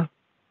particular,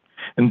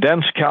 and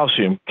dense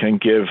calcium can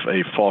give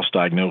a false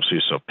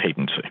diagnosis of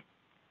patency.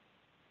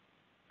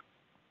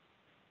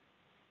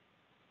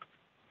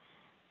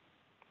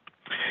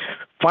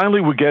 Finally,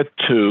 we get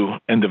to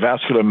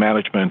endovascular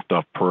management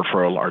of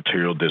peripheral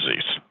arterial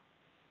disease.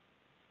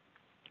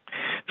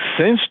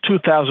 Since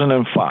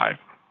 2005,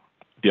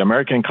 the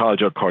American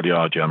College of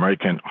Cardiology,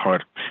 American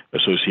Heart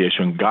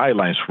Association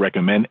guidelines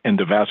recommend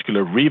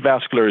endovascular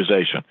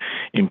revascularization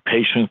in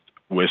patients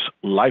with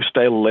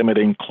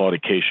lifestyle-limiting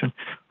claudication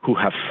who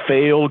have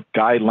failed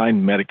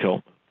guideline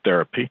medical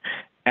therapy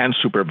and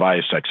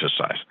supervised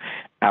exercise,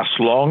 as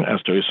long as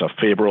there is a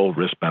favorable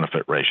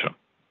risk-benefit ratio.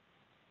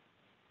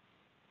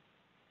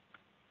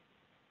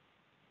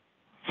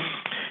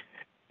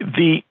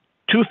 The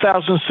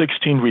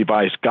 2016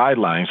 revised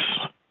guidelines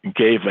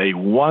gave a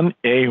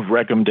 1A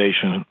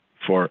recommendation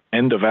for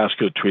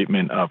endovascular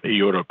treatment of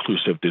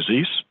aorto-occlusive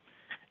disease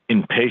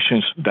in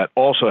patients that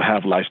also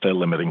have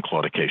lifestyle-limiting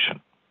claudication.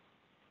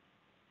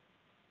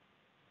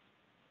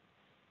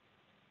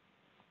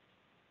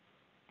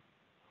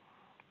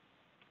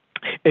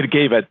 It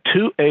gave a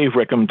 2A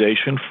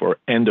recommendation for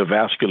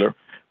endovascular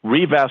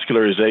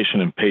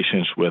revascularization in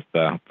patients with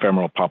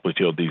femoral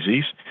popliteal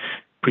disease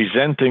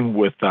presenting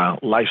with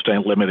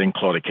lifestyle-limiting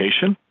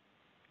claudication.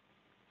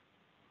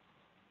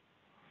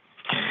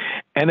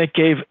 And it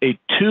gave a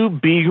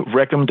 2B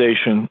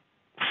recommendation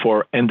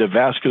for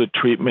endovascular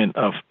treatment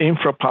of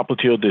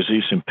infrapopliteal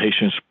disease in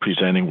patients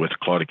presenting with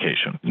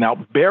claudication. Now,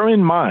 bear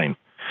in mind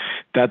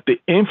that the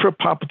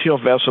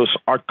infrapopliteal vessels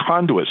are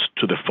conduits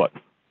to the foot.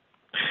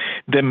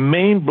 The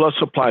main blood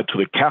supply to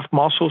the calf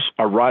muscles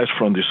arise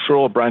from the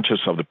sural branches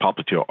of the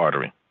popliteal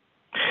artery.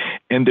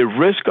 And the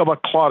risk of a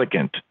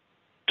claudicant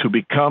to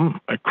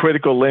become a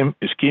critical limb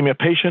ischemia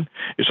patient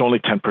is only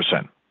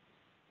 10%.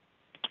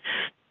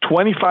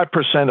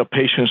 25% of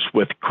patients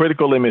with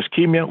critical limb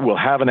ischemia will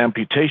have an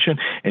amputation,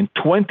 and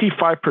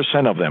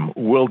 25% of them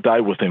will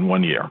die within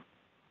 1 year.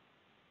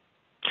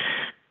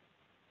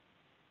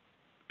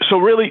 So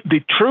really,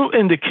 the true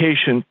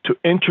indication to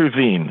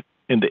intervene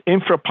in the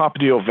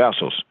infrapopliteal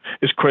vessels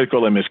is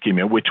critical limb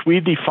ischemia, which we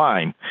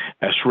define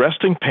as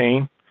resting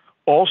pain,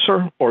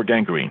 ulcer, or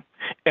gangrene.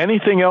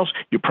 Anything else,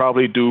 you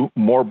probably do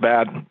more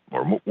bad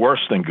or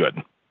worse than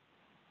good.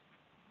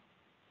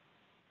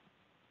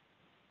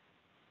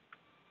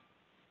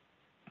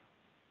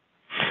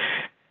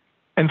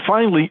 And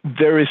finally,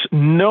 there is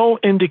no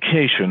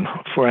indication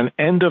for an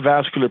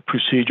endovascular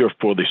procedure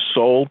for the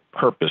sole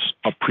purpose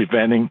of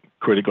preventing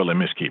critical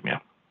limb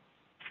ischemia.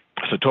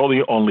 So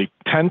totally only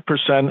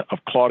 10% of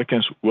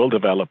claudicants will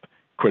develop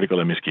critical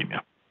limb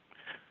ischemia.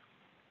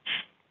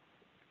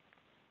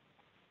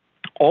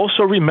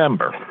 Also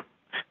remember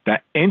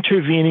that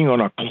intervening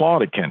on a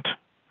claudicant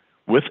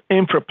with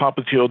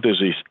infrapopliteal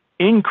disease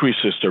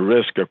increases the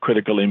risk of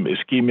critical limb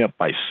ischemia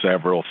by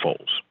several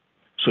folds.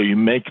 So you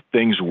make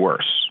things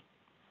worse.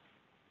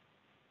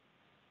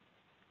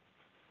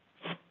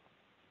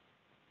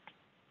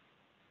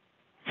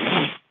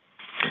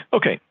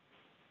 Okay.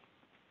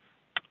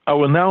 I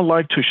would now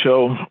like to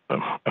show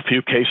a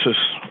few cases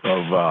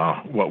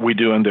of what we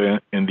do in the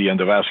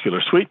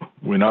endovascular suite.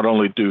 We not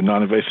only do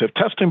non-invasive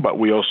testing, but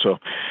we also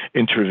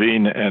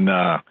intervene in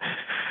a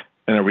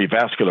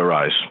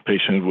revascularized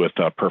patient with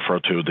peripheral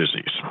arterial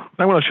disease.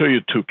 I want to show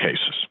you two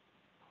cases.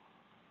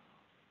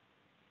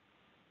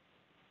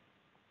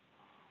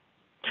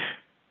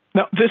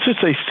 Now, this is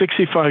a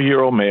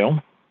 65-year-old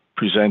male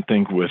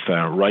presenting with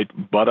right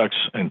buttocks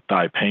and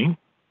thigh pain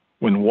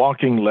when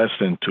walking less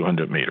than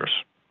 200 meters.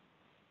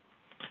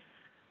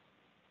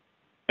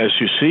 As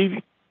you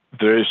see,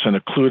 there is an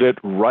occluded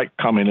right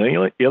common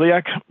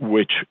iliac,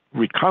 which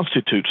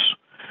reconstitutes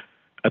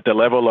at the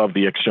level of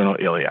the external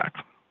iliac.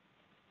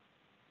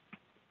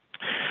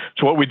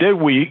 So what we did,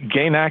 we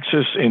gained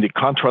access in the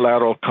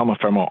contralateral common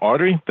femoral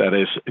artery, that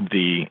is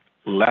the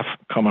left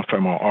common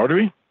femoral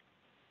artery.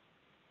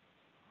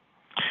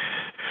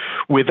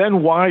 We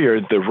then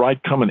wired the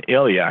right common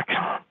iliac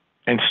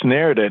and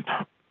snared it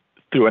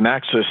through an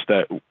access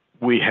that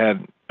we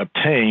had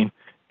obtained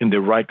in the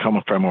right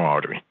common femoral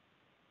artery.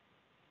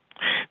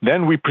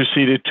 Then we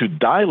proceeded to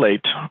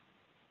dilate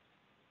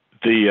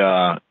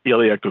the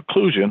iliac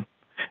occlusion,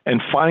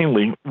 and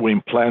finally we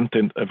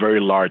implanted a very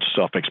large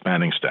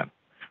self-expanding stent,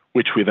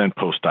 which we then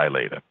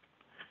post-dilated.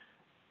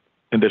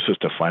 And this is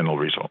the final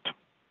result.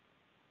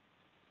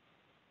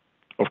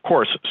 Of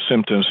course,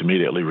 symptoms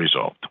immediately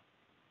resolved.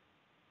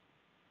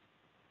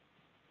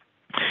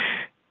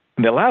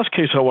 And the last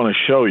case I want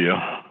to show you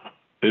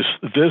is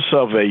this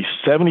of a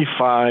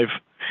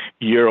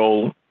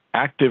 75-year-old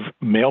active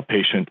male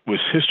patient with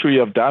history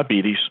of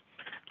diabetes,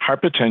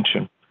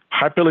 hypertension,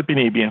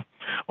 hyperlipidemia,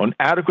 on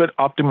adequate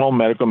optimal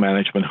medical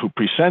management, who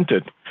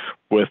presented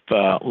with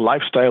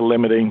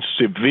lifestyle-limiting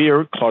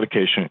severe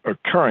claudication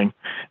occurring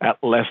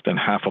at less than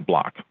half a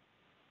block.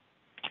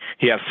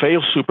 He had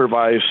failed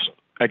supervised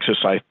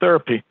exercise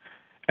therapy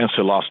and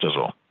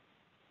cilostazol.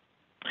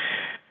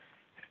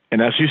 And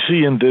as you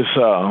see in this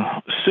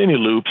cine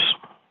loops,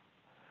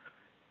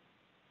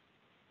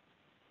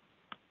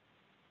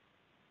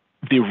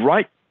 the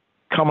right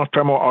common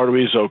femoral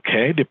artery is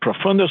okay, the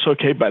profunda is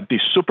okay, but the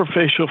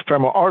superficial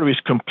femoral artery is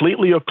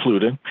completely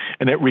occluded,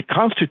 and it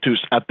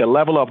reconstitutes at the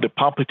level of the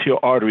popliteal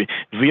artery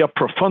via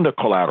profunda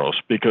collaterals,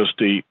 because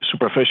the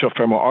superficial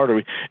femoral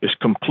artery is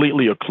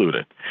completely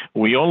occluded.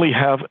 We only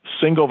have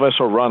single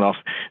vessel runoff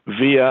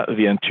via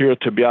the anterior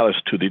tibialis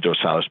to the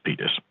dorsalis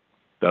pedis.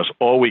 That's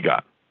all we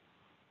got.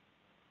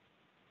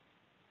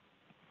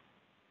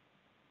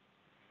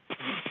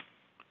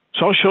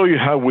 So I'll show you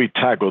how we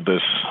tackle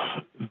this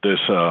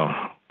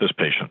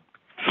patient.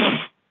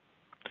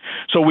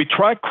 So we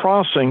tried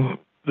crossing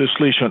this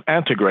lesion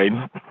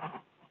antegrade,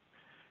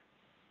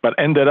 but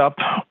ended up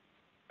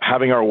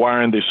having our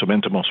wire in the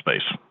subintimal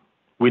space.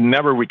 We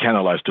never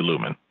recanalized the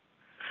lumen.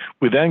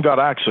 We then got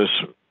access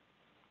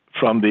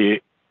from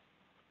the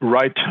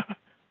right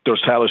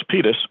dorsalis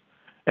pedis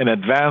and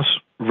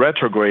advanced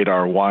retrograde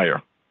our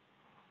wire.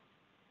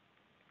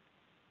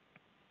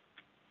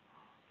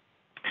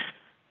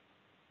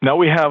 Now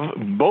we have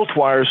both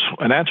wires,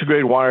 an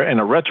antegrade wire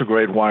and a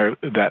retrograde wire,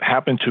 that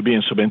happen to be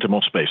in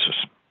subintimal spaces.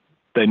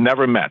 They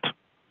never met.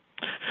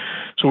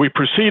 So we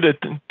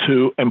proceeded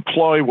to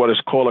employ what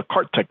is called a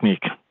cart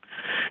technique,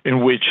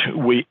 in which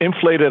we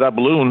inflated a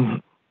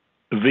balloon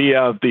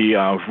via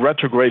the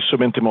retrograde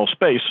subintimal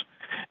space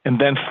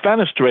and then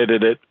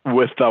fenestrated it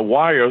with a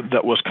wire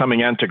that was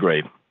coming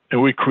antegrade.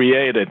 And we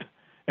created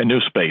a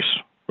new space,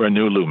 or a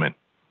new lumen.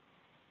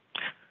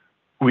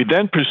 We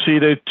then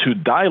proceeded to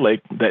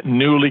dilate that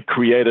newly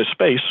created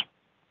space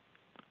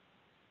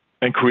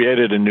and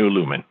created a new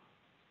lumen.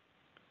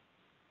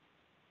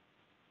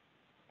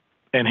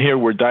 And here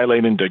we're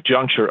dilating the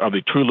juncture of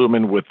the true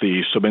lumen with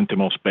the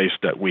subintimal space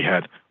that we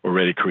had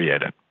already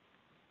created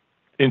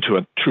into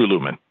a true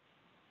lumen.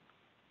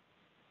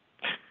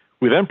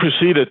 We then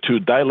proceeded to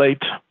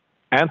dilate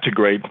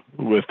antegrade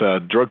with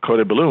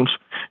drug-coated balloons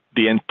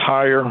the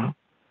entire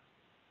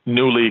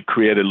newly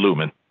created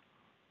lumen.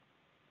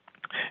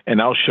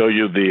 And I'll show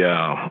you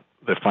the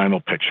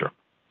final picture.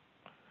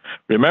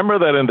 Remember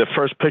that in the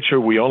first picture,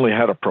 we only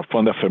had a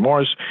profunda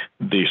femoris.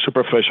 The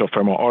superficial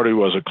femoral artery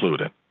was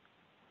occluded.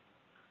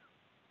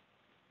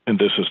 And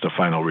this is the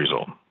final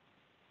result.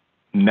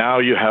 Now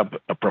you have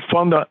a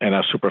profunda and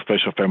a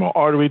superficial femoral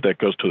artery that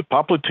goes to the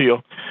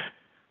popliteal,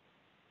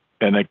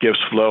 and it gives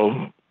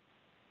flow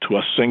to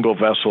a single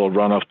vessel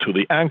runoff to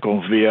the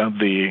ankle via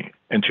the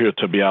anterior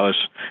tibialis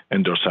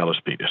and dorsalis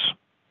pedis.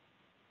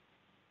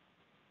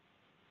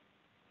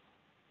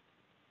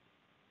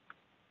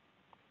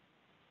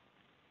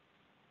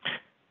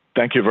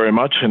 Thank you very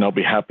much, and I'll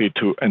be happy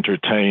to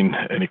entertain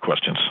any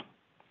questions.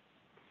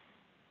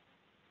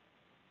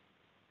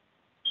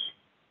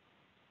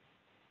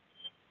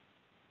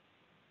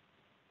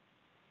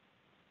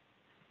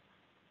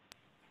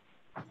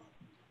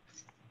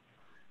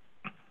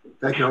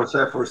 Thank you,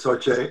 Jose, for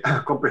such a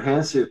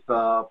comprehensive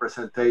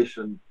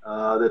presentation.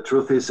 The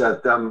truth is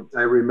that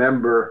I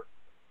remember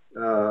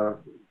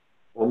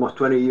almost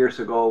 20 years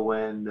ago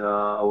when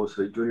I was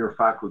a junior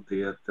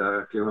faculty at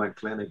Cleveland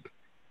Clinic.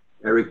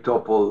 Eric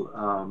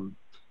Topol,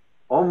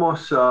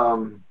 almost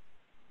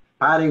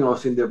patting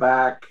us in the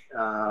back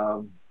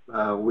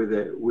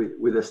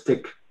with a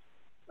stick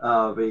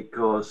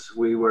because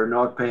we were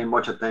not paying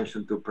much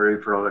attention to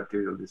peripheral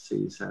arterial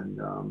disease,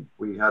 and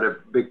we had a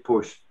big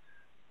push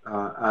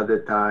at the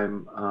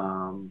time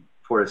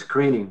for a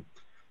screening.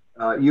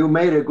 You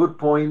made a good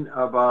point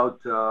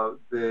about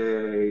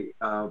the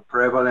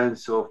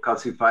prevalence of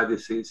calcified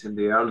disease in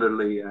the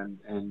elderly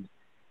and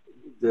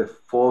the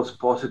false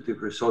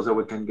positive results that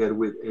we can get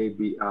with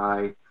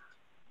ABI.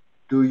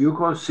 Do you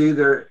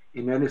consider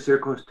in any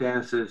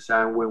circumstances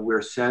and when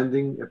we're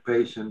sending a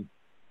patient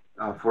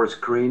for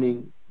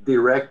screening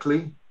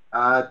directly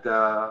at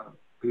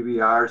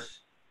PVRs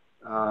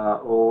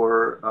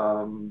or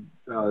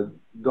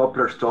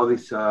Doppler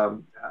studies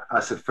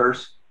as a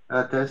first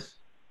test?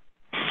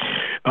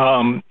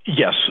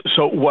 Yes.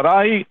 So what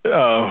I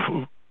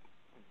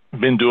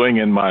been doing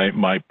in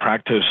my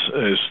practice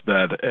is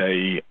that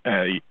a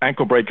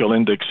ankle brachial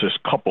index is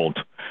coupled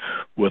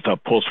with a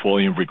pulse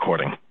volume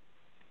recording.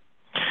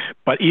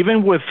 But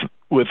even with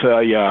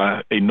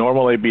a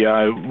normal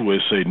ABI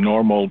with a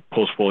normal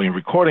pulse volume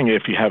recording,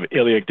 if you have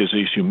iliac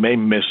disease, you may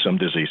miss some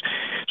disease.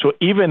 So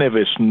even if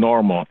it's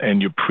normal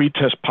and your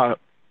pretest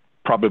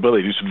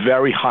probability is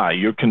very high,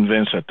 you're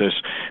convinced that this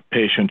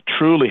patient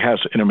truly has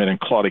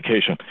intermittent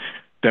claudication,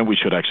 then we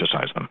should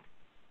exercise them.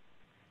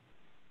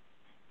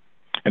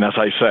 And as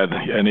I said,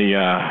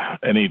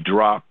 any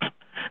drop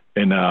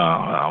in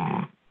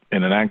an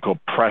ankle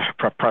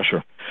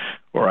pressure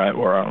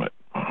or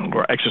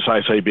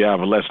exercise ABI of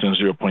less than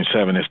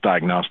 0.7 is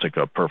diagnostic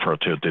of peripheral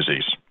arterial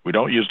disease. We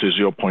don't use the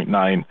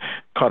 0.9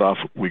 cutoff.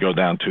 We go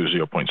down to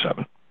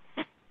 0.7.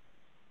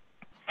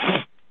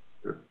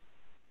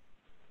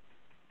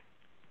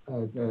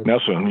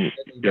 Nelson,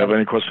 you have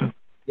any questions?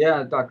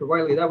 Yeah, Dr.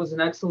 Wiley, that was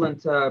an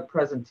excellent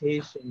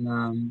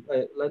presentation.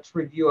 Let's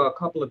review a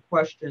couple of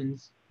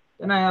questions.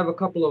 Then I have a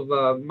couple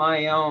of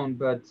my own,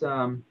 but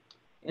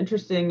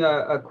interesting.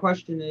 A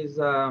question is,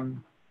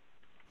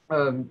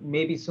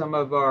 maybe some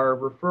of our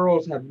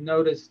referrals have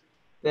noticed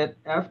that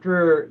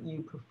after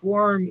you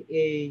perform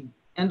a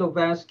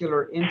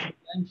endovascular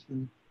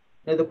intervention,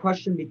 the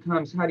question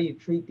becomes, how do you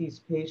treat these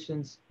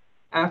patients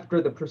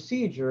after the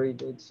procedure?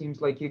 It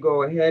seems like you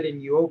go ahead and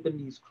you open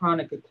these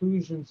chronic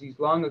occlusions, these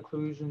long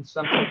occlusions.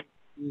 Sometimes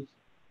you use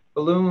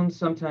balloons,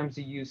 sometimes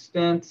you use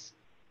stents.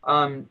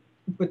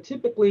 But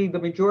typically the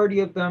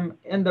majority of them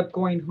end up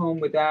going home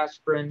with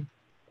aspirin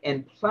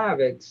and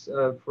Plavix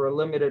for a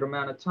limited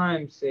amount of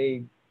time,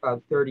 say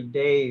about 30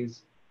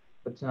 days.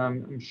 But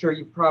I'm sure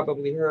you've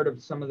probably heard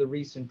of some of the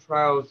recent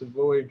trials, the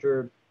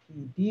Voyager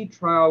PD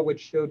trial, which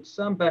showed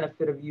some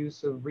benefit of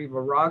use of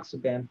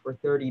rivaroxaban for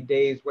 30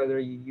 days, whether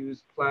you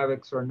use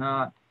Plavix or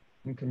not,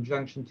 in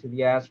conjunction to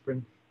the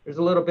aspirin. There's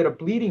a little bit of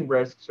bleeding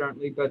risk,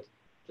 certainly, but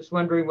just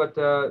wondering what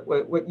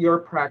your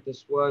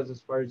practice was as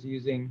far as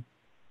using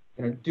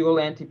dual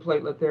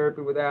antiplatelet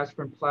therapy with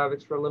aspirin,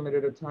 Plavix for a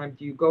limited time.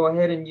 Do you go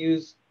ahead and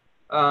use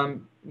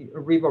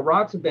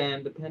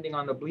rivaroxaban depending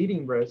on the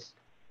bleeding risk?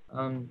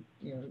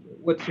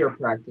 What's your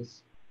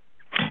practice?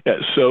 Yeah,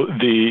 so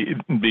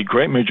the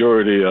great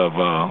majority of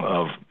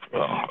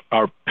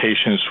our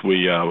patients,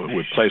 we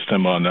place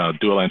them on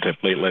dual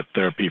antiplatelet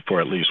therapy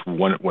for at least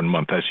one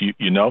month. As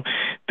you know,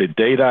 the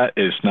data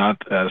is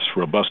not as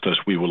robust as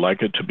we would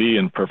like it to be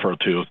in peripheral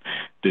arterial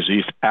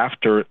disease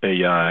after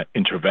a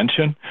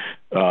intervention.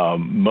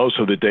 Most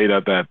of the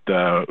data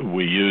that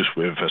we use,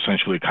 we've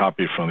essentially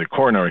copied from the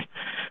coronary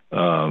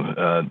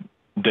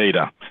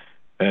data.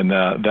 And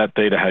that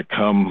data had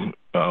come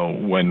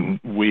when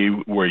we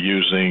were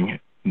using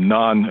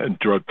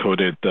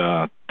non-drug-coated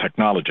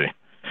technology.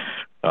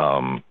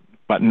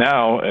 But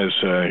now, as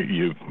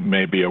you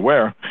may be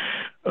aware,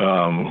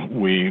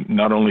 we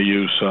not only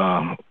use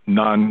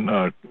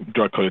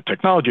non-drug-coated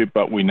technology,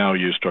 but we now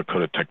use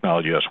drug-coated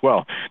technology as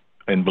well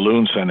in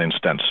balloons and in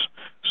stents.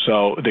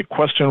 So the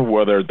question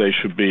whether they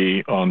should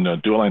be on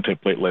dual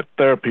antiplatelet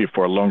therapy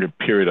for a longer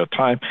period of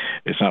time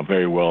is not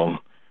very well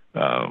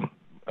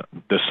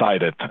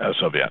decided as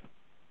of yet.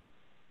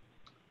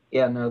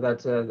 Yeah, no,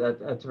 that's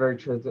very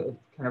true. It's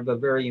kind of a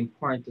very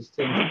important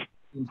distinction. It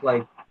seems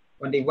like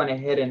when they went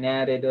ahead and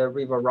added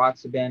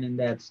rivaroxaban in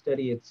that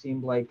study, it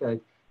seemed like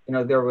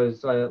there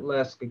was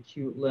less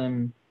acute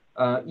limb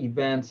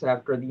events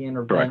after the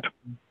intervention. Correct.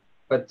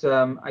 But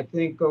I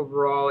think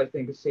overall, I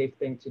think a safe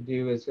thing to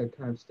do is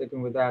kind of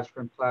sticking with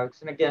aspirin,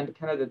 Plavix. And again,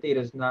 kind of the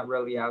data is not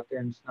really out there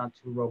and it's not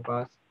too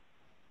robust.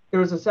 There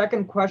was a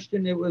second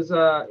question. It was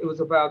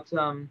about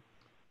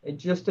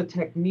just a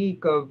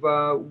technique of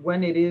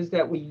when it is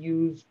that we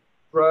use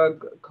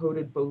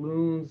drug-coated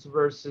balloons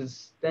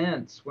versus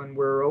stents when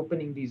we're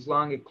opening these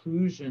long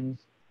occlusions.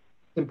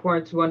 It's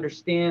important to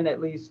understand, at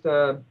least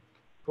for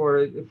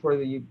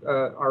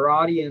our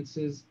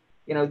audiences,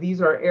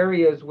 these are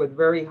areas with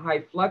very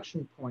high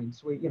flexion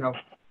points.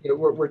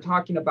 We're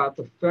talking about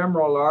the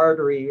femoral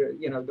artery,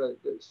 the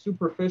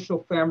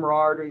superficial femoral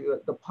artery,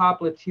 the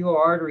popliteal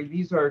artery.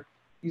 These are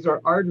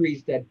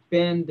arteries that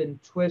bend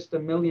and twist a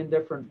million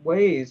different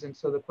ways. And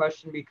so the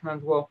question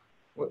becomes, well,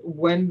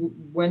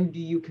 When do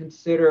you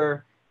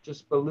consider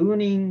just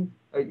ballooning,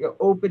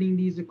 opening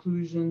these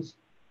occlusions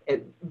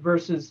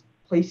versus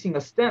placing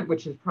a stent,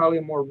 which is probably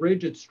a more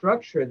rigid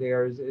structure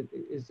there?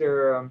 Is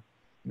there an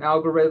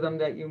algorithm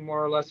that you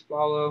more or less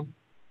follow?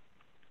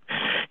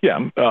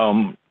 Yeah.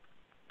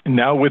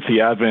 Now with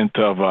the advent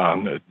of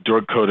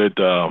drug-coated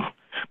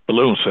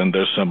balloons, and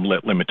there's some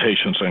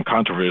limitations and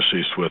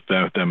controversies with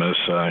them, as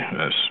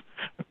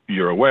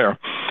you're aware,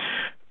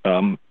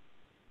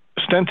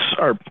 stents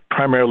are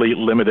primarily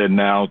limited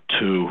now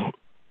to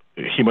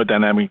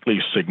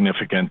hemodynamically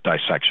significant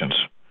dissections.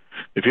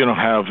 If you don't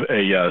have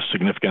a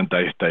significant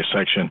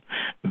dissection,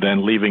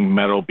 then leaving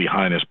metal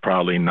behind is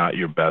probably not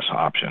your best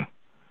option.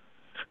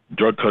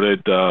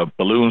 Drug-coated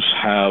balloons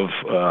have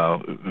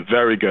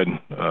very good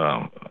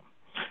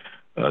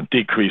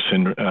decrease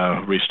in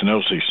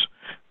restenosis,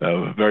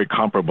 very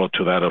comparable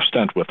to that of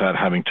stent without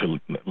having to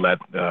let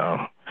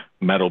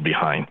metal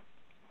behind.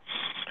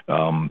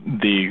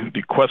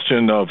 The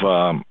question of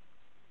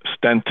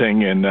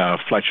stenting and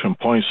flexion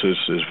points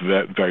is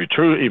very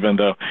true, even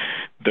though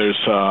there's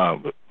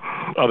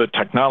other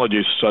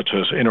technologies such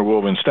as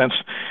interwoven stents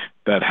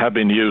that have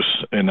been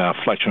used in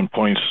flexion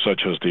points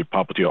such as the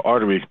popliteal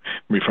artery,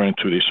 referring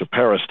to the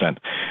Supera stent.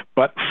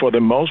 But for the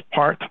most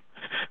part,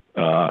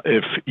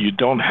 if you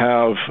don't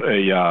have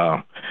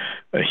a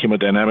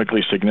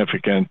hemodynamically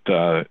significant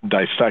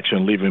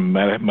dissection, leaving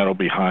metal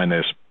behind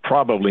is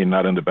probably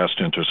not in the best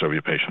interest of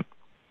your patient.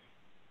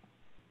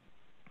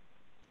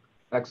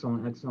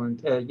 Excellent,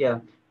 excellent. Yeah,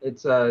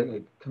 it's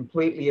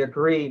completely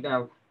agree.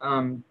 Now,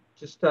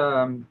 just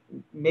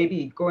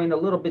maybe going a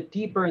little bit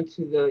deeper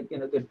into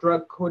the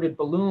drug-coated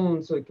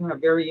balloons, so kind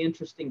of very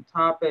interesting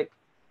topic.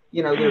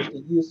 There's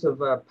the use of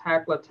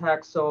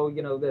paclitaxel.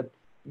 That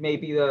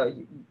maybe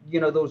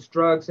those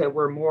drugs that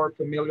we're more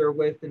familiar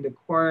with in the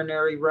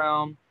coronary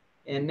realm,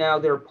 and now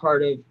they're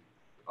part of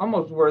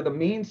almost where the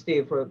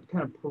mainstay for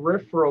kind of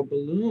peripheral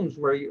balloons,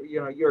 where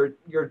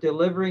you're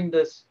delivering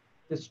this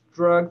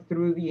drug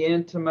through the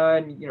intima,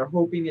 and you're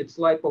hoping it's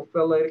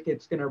lipophilic,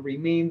 it's going to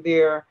remain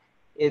there.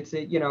 It's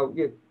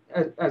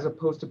as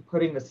opposed to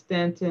putting a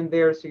stent in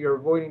there, so you're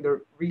avoiding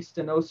the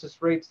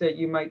restenosis rates that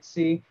you might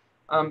see.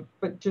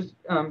 But just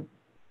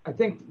I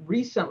think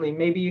recently,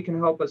 maybe you can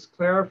help us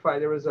clarify.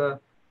 There was a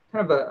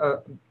kind of I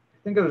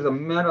think there was a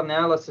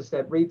meta-analysis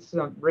that raised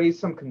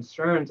some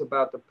concerns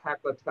about the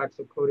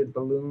paclitaxel-coated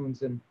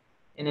balloons, and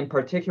in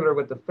particular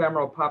with the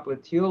femoral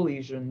popliteal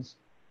lesions.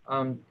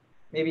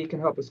 Maybe you can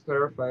help us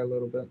clarify a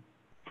little bit.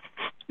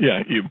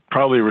 Yeah, you're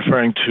probably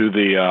referring to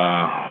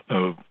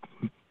the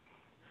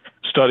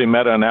study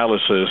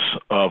meta-analysis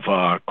of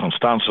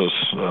Constanzas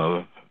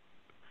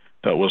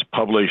that was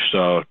published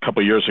a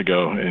couple of years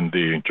ago in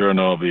the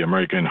Journal of the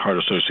American Heart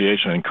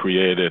Association, and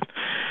created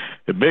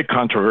a big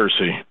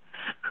controversy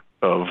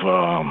of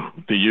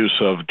the use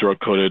of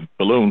drug-coated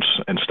balloons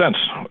and stents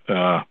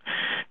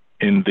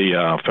in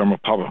the femoral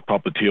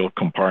popliteal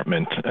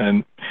compartment.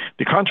 And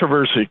the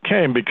controversy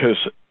came because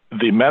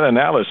the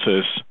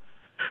meta-analysis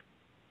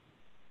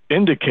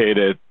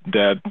indicated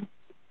that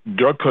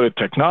drug-coated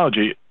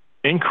technology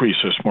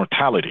increases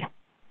mortality,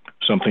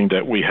 something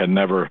that we had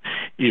never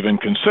even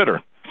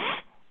considered.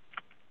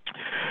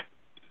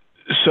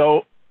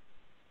 So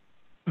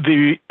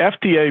the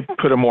FDA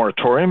put a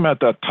moratorium at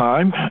that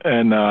time,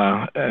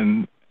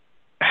 and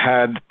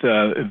had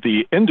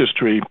the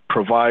industry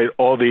provide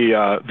all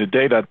the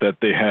data that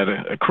they had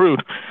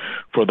accrued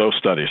for those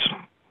studies.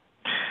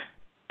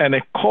 And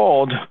it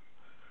called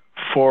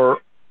for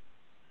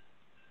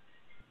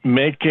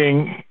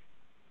making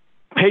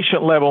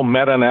patient-level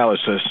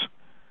meta-analysis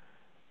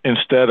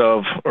instead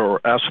of,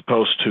 or as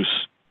opposed to,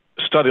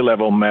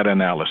 study-level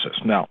meta-analysis.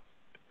 Now,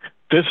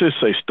 this is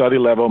a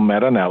study-level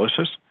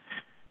meta-analysis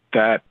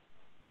that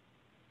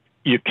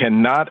you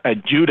cannot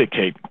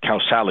adjudicate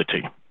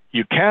causality.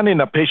 You can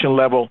in a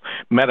patient-level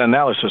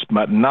meta-analysis,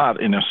 but not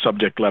in a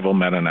subject-level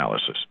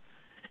meta-analysis.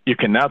 You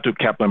cannot do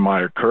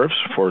Kaplan-Meier curves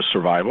for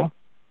survival,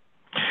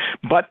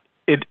 but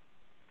it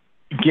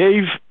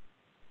gave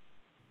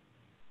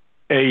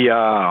a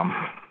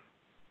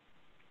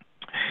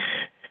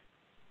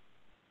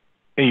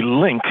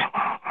link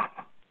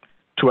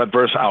to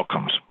adverse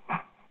outcomes,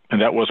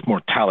 and that was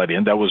mortality,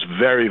 and that was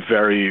very,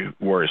 very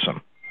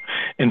worrisome.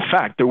 In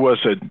fact, there was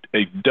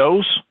a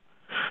dose-death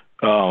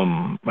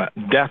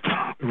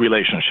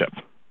relationship.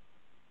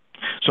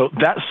 So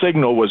that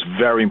signal was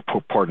very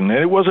important, and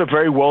it was a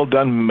very well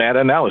done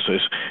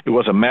meta-analysis. It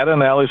was a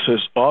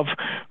meta-analysis of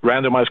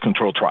randomized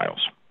controlled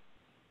trials.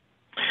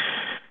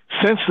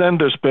 Since then,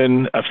 there's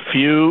been a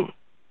few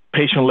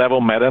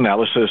patient-level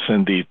meta-analysis,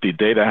 and the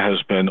data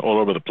has been all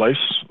over the place.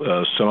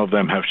 Some of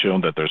them have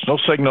shown that there's no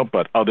signal,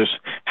 but others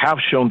have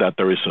shown that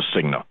there is a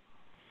signal.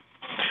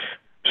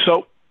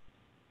 So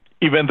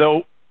even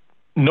though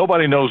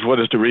nobody knows what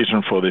is the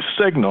reason for this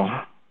signal,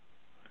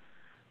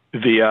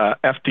 the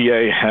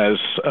FDA has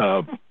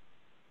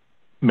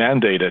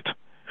mandated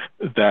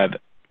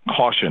that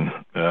caution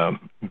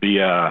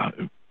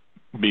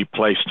be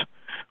placed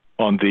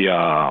on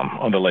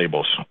the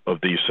labels of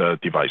these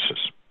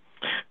devices.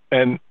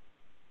 And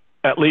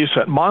at least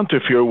at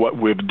Montefiore, what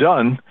we've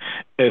done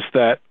is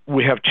that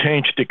we have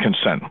changed the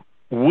consent.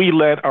 We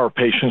let our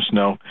patients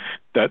know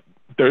that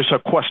there's a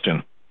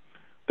question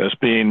that's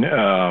being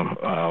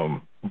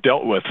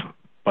dealt with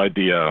by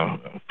the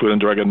Food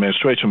and Drug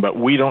Administration, but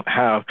we don't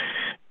have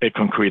a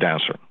concrete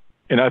answer.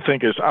 And I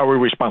think it's our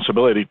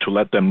responsibility to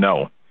let them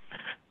know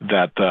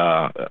that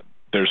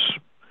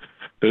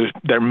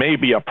there may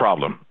be a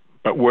problem,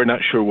 but we're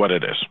not sure what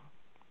it is.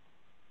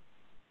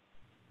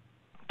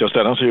 Does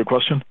that answer your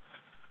question?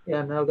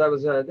 Yeah, no,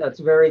 that's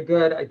very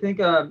good. I think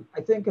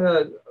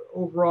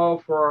overall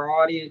for our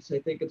audience, I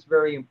think it's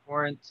very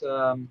important,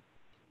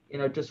 you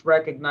know, just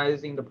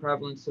recognizing the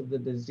prevalence of the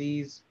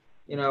disease.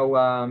 You know,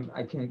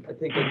 I think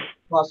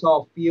across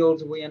all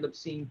fields, we end up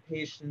seeing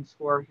patients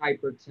who are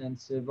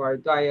hypertensive, are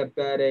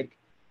diabetic,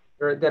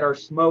 or that are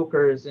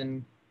smokers,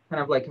 and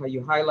kind of like how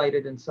you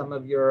highlighted in some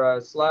of your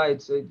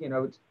slides, you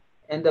know,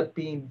 end up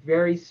being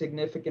very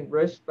significant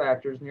risk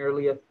factors.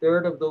 Nearly a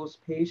third of those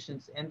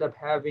patients end up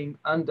having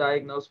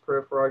undiagnosed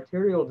peripheral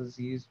arterial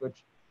disease,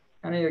 which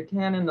kind of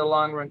can in the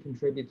long run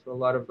contribute to a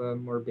lot of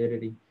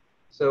morbidity.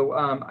 So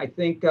I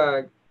think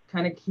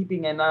kind of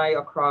keeping an eye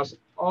across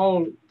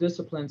all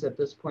disciplines at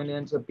this point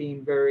ends up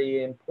being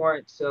very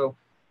important. So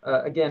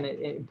again,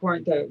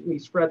 important that we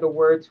spread the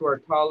word to our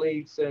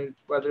colleagues,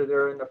 whether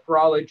they're in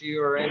nephrology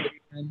or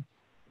endocrine,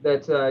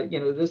 that you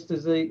know, this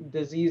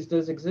disease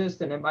does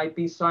exist, and it might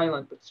be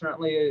silent, but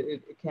certainly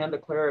it can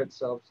declare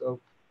itself. So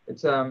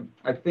it's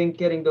I think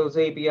getting those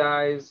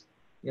ABIs,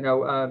 you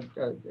know,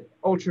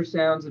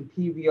 ultrasounds and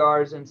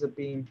PVRs ends up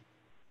being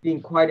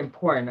quite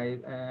important.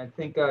 I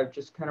think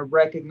just kind of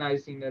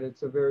recognizing that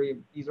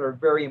these are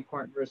very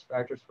important risk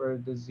factors for a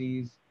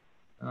disease,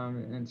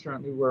 and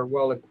certainly we're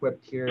well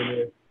equipped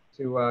here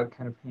to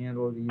kind of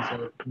handle these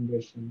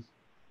conditions.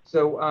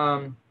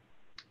 So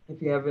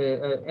if you have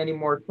any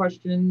more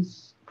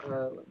questions,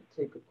 let me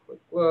take a quick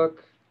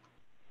look.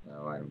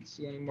 No, I don't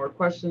see any more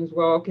questions.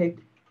 Well, okay.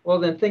 Well,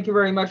 then, thank you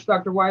very much,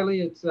 Dr.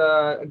 Wiley. It's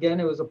again,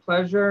 it was a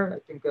pleasure. I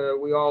think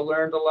we all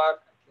learned a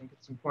lot. I think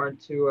it's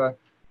important to,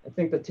 I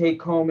think the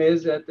take home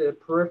is that the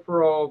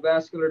peripheral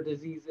vascular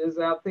disease is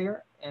out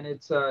there, and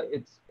it's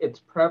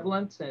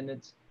prevalent,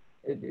 and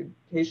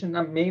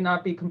patient may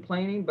not be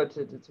complaining, but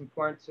it's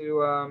important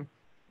to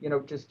you know,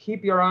 just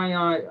keep your eye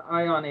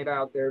on it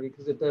out there,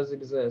 because it does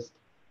exist,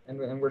 and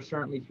we're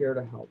certainly here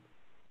to help.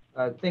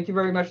 Thank you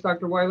very much,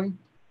 Dr. Wiley.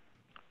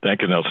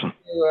 Thank you, Nelson.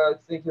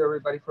 Thank you,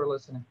 everybody, for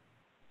listening.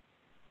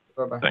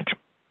 Bye-bye. Thank you.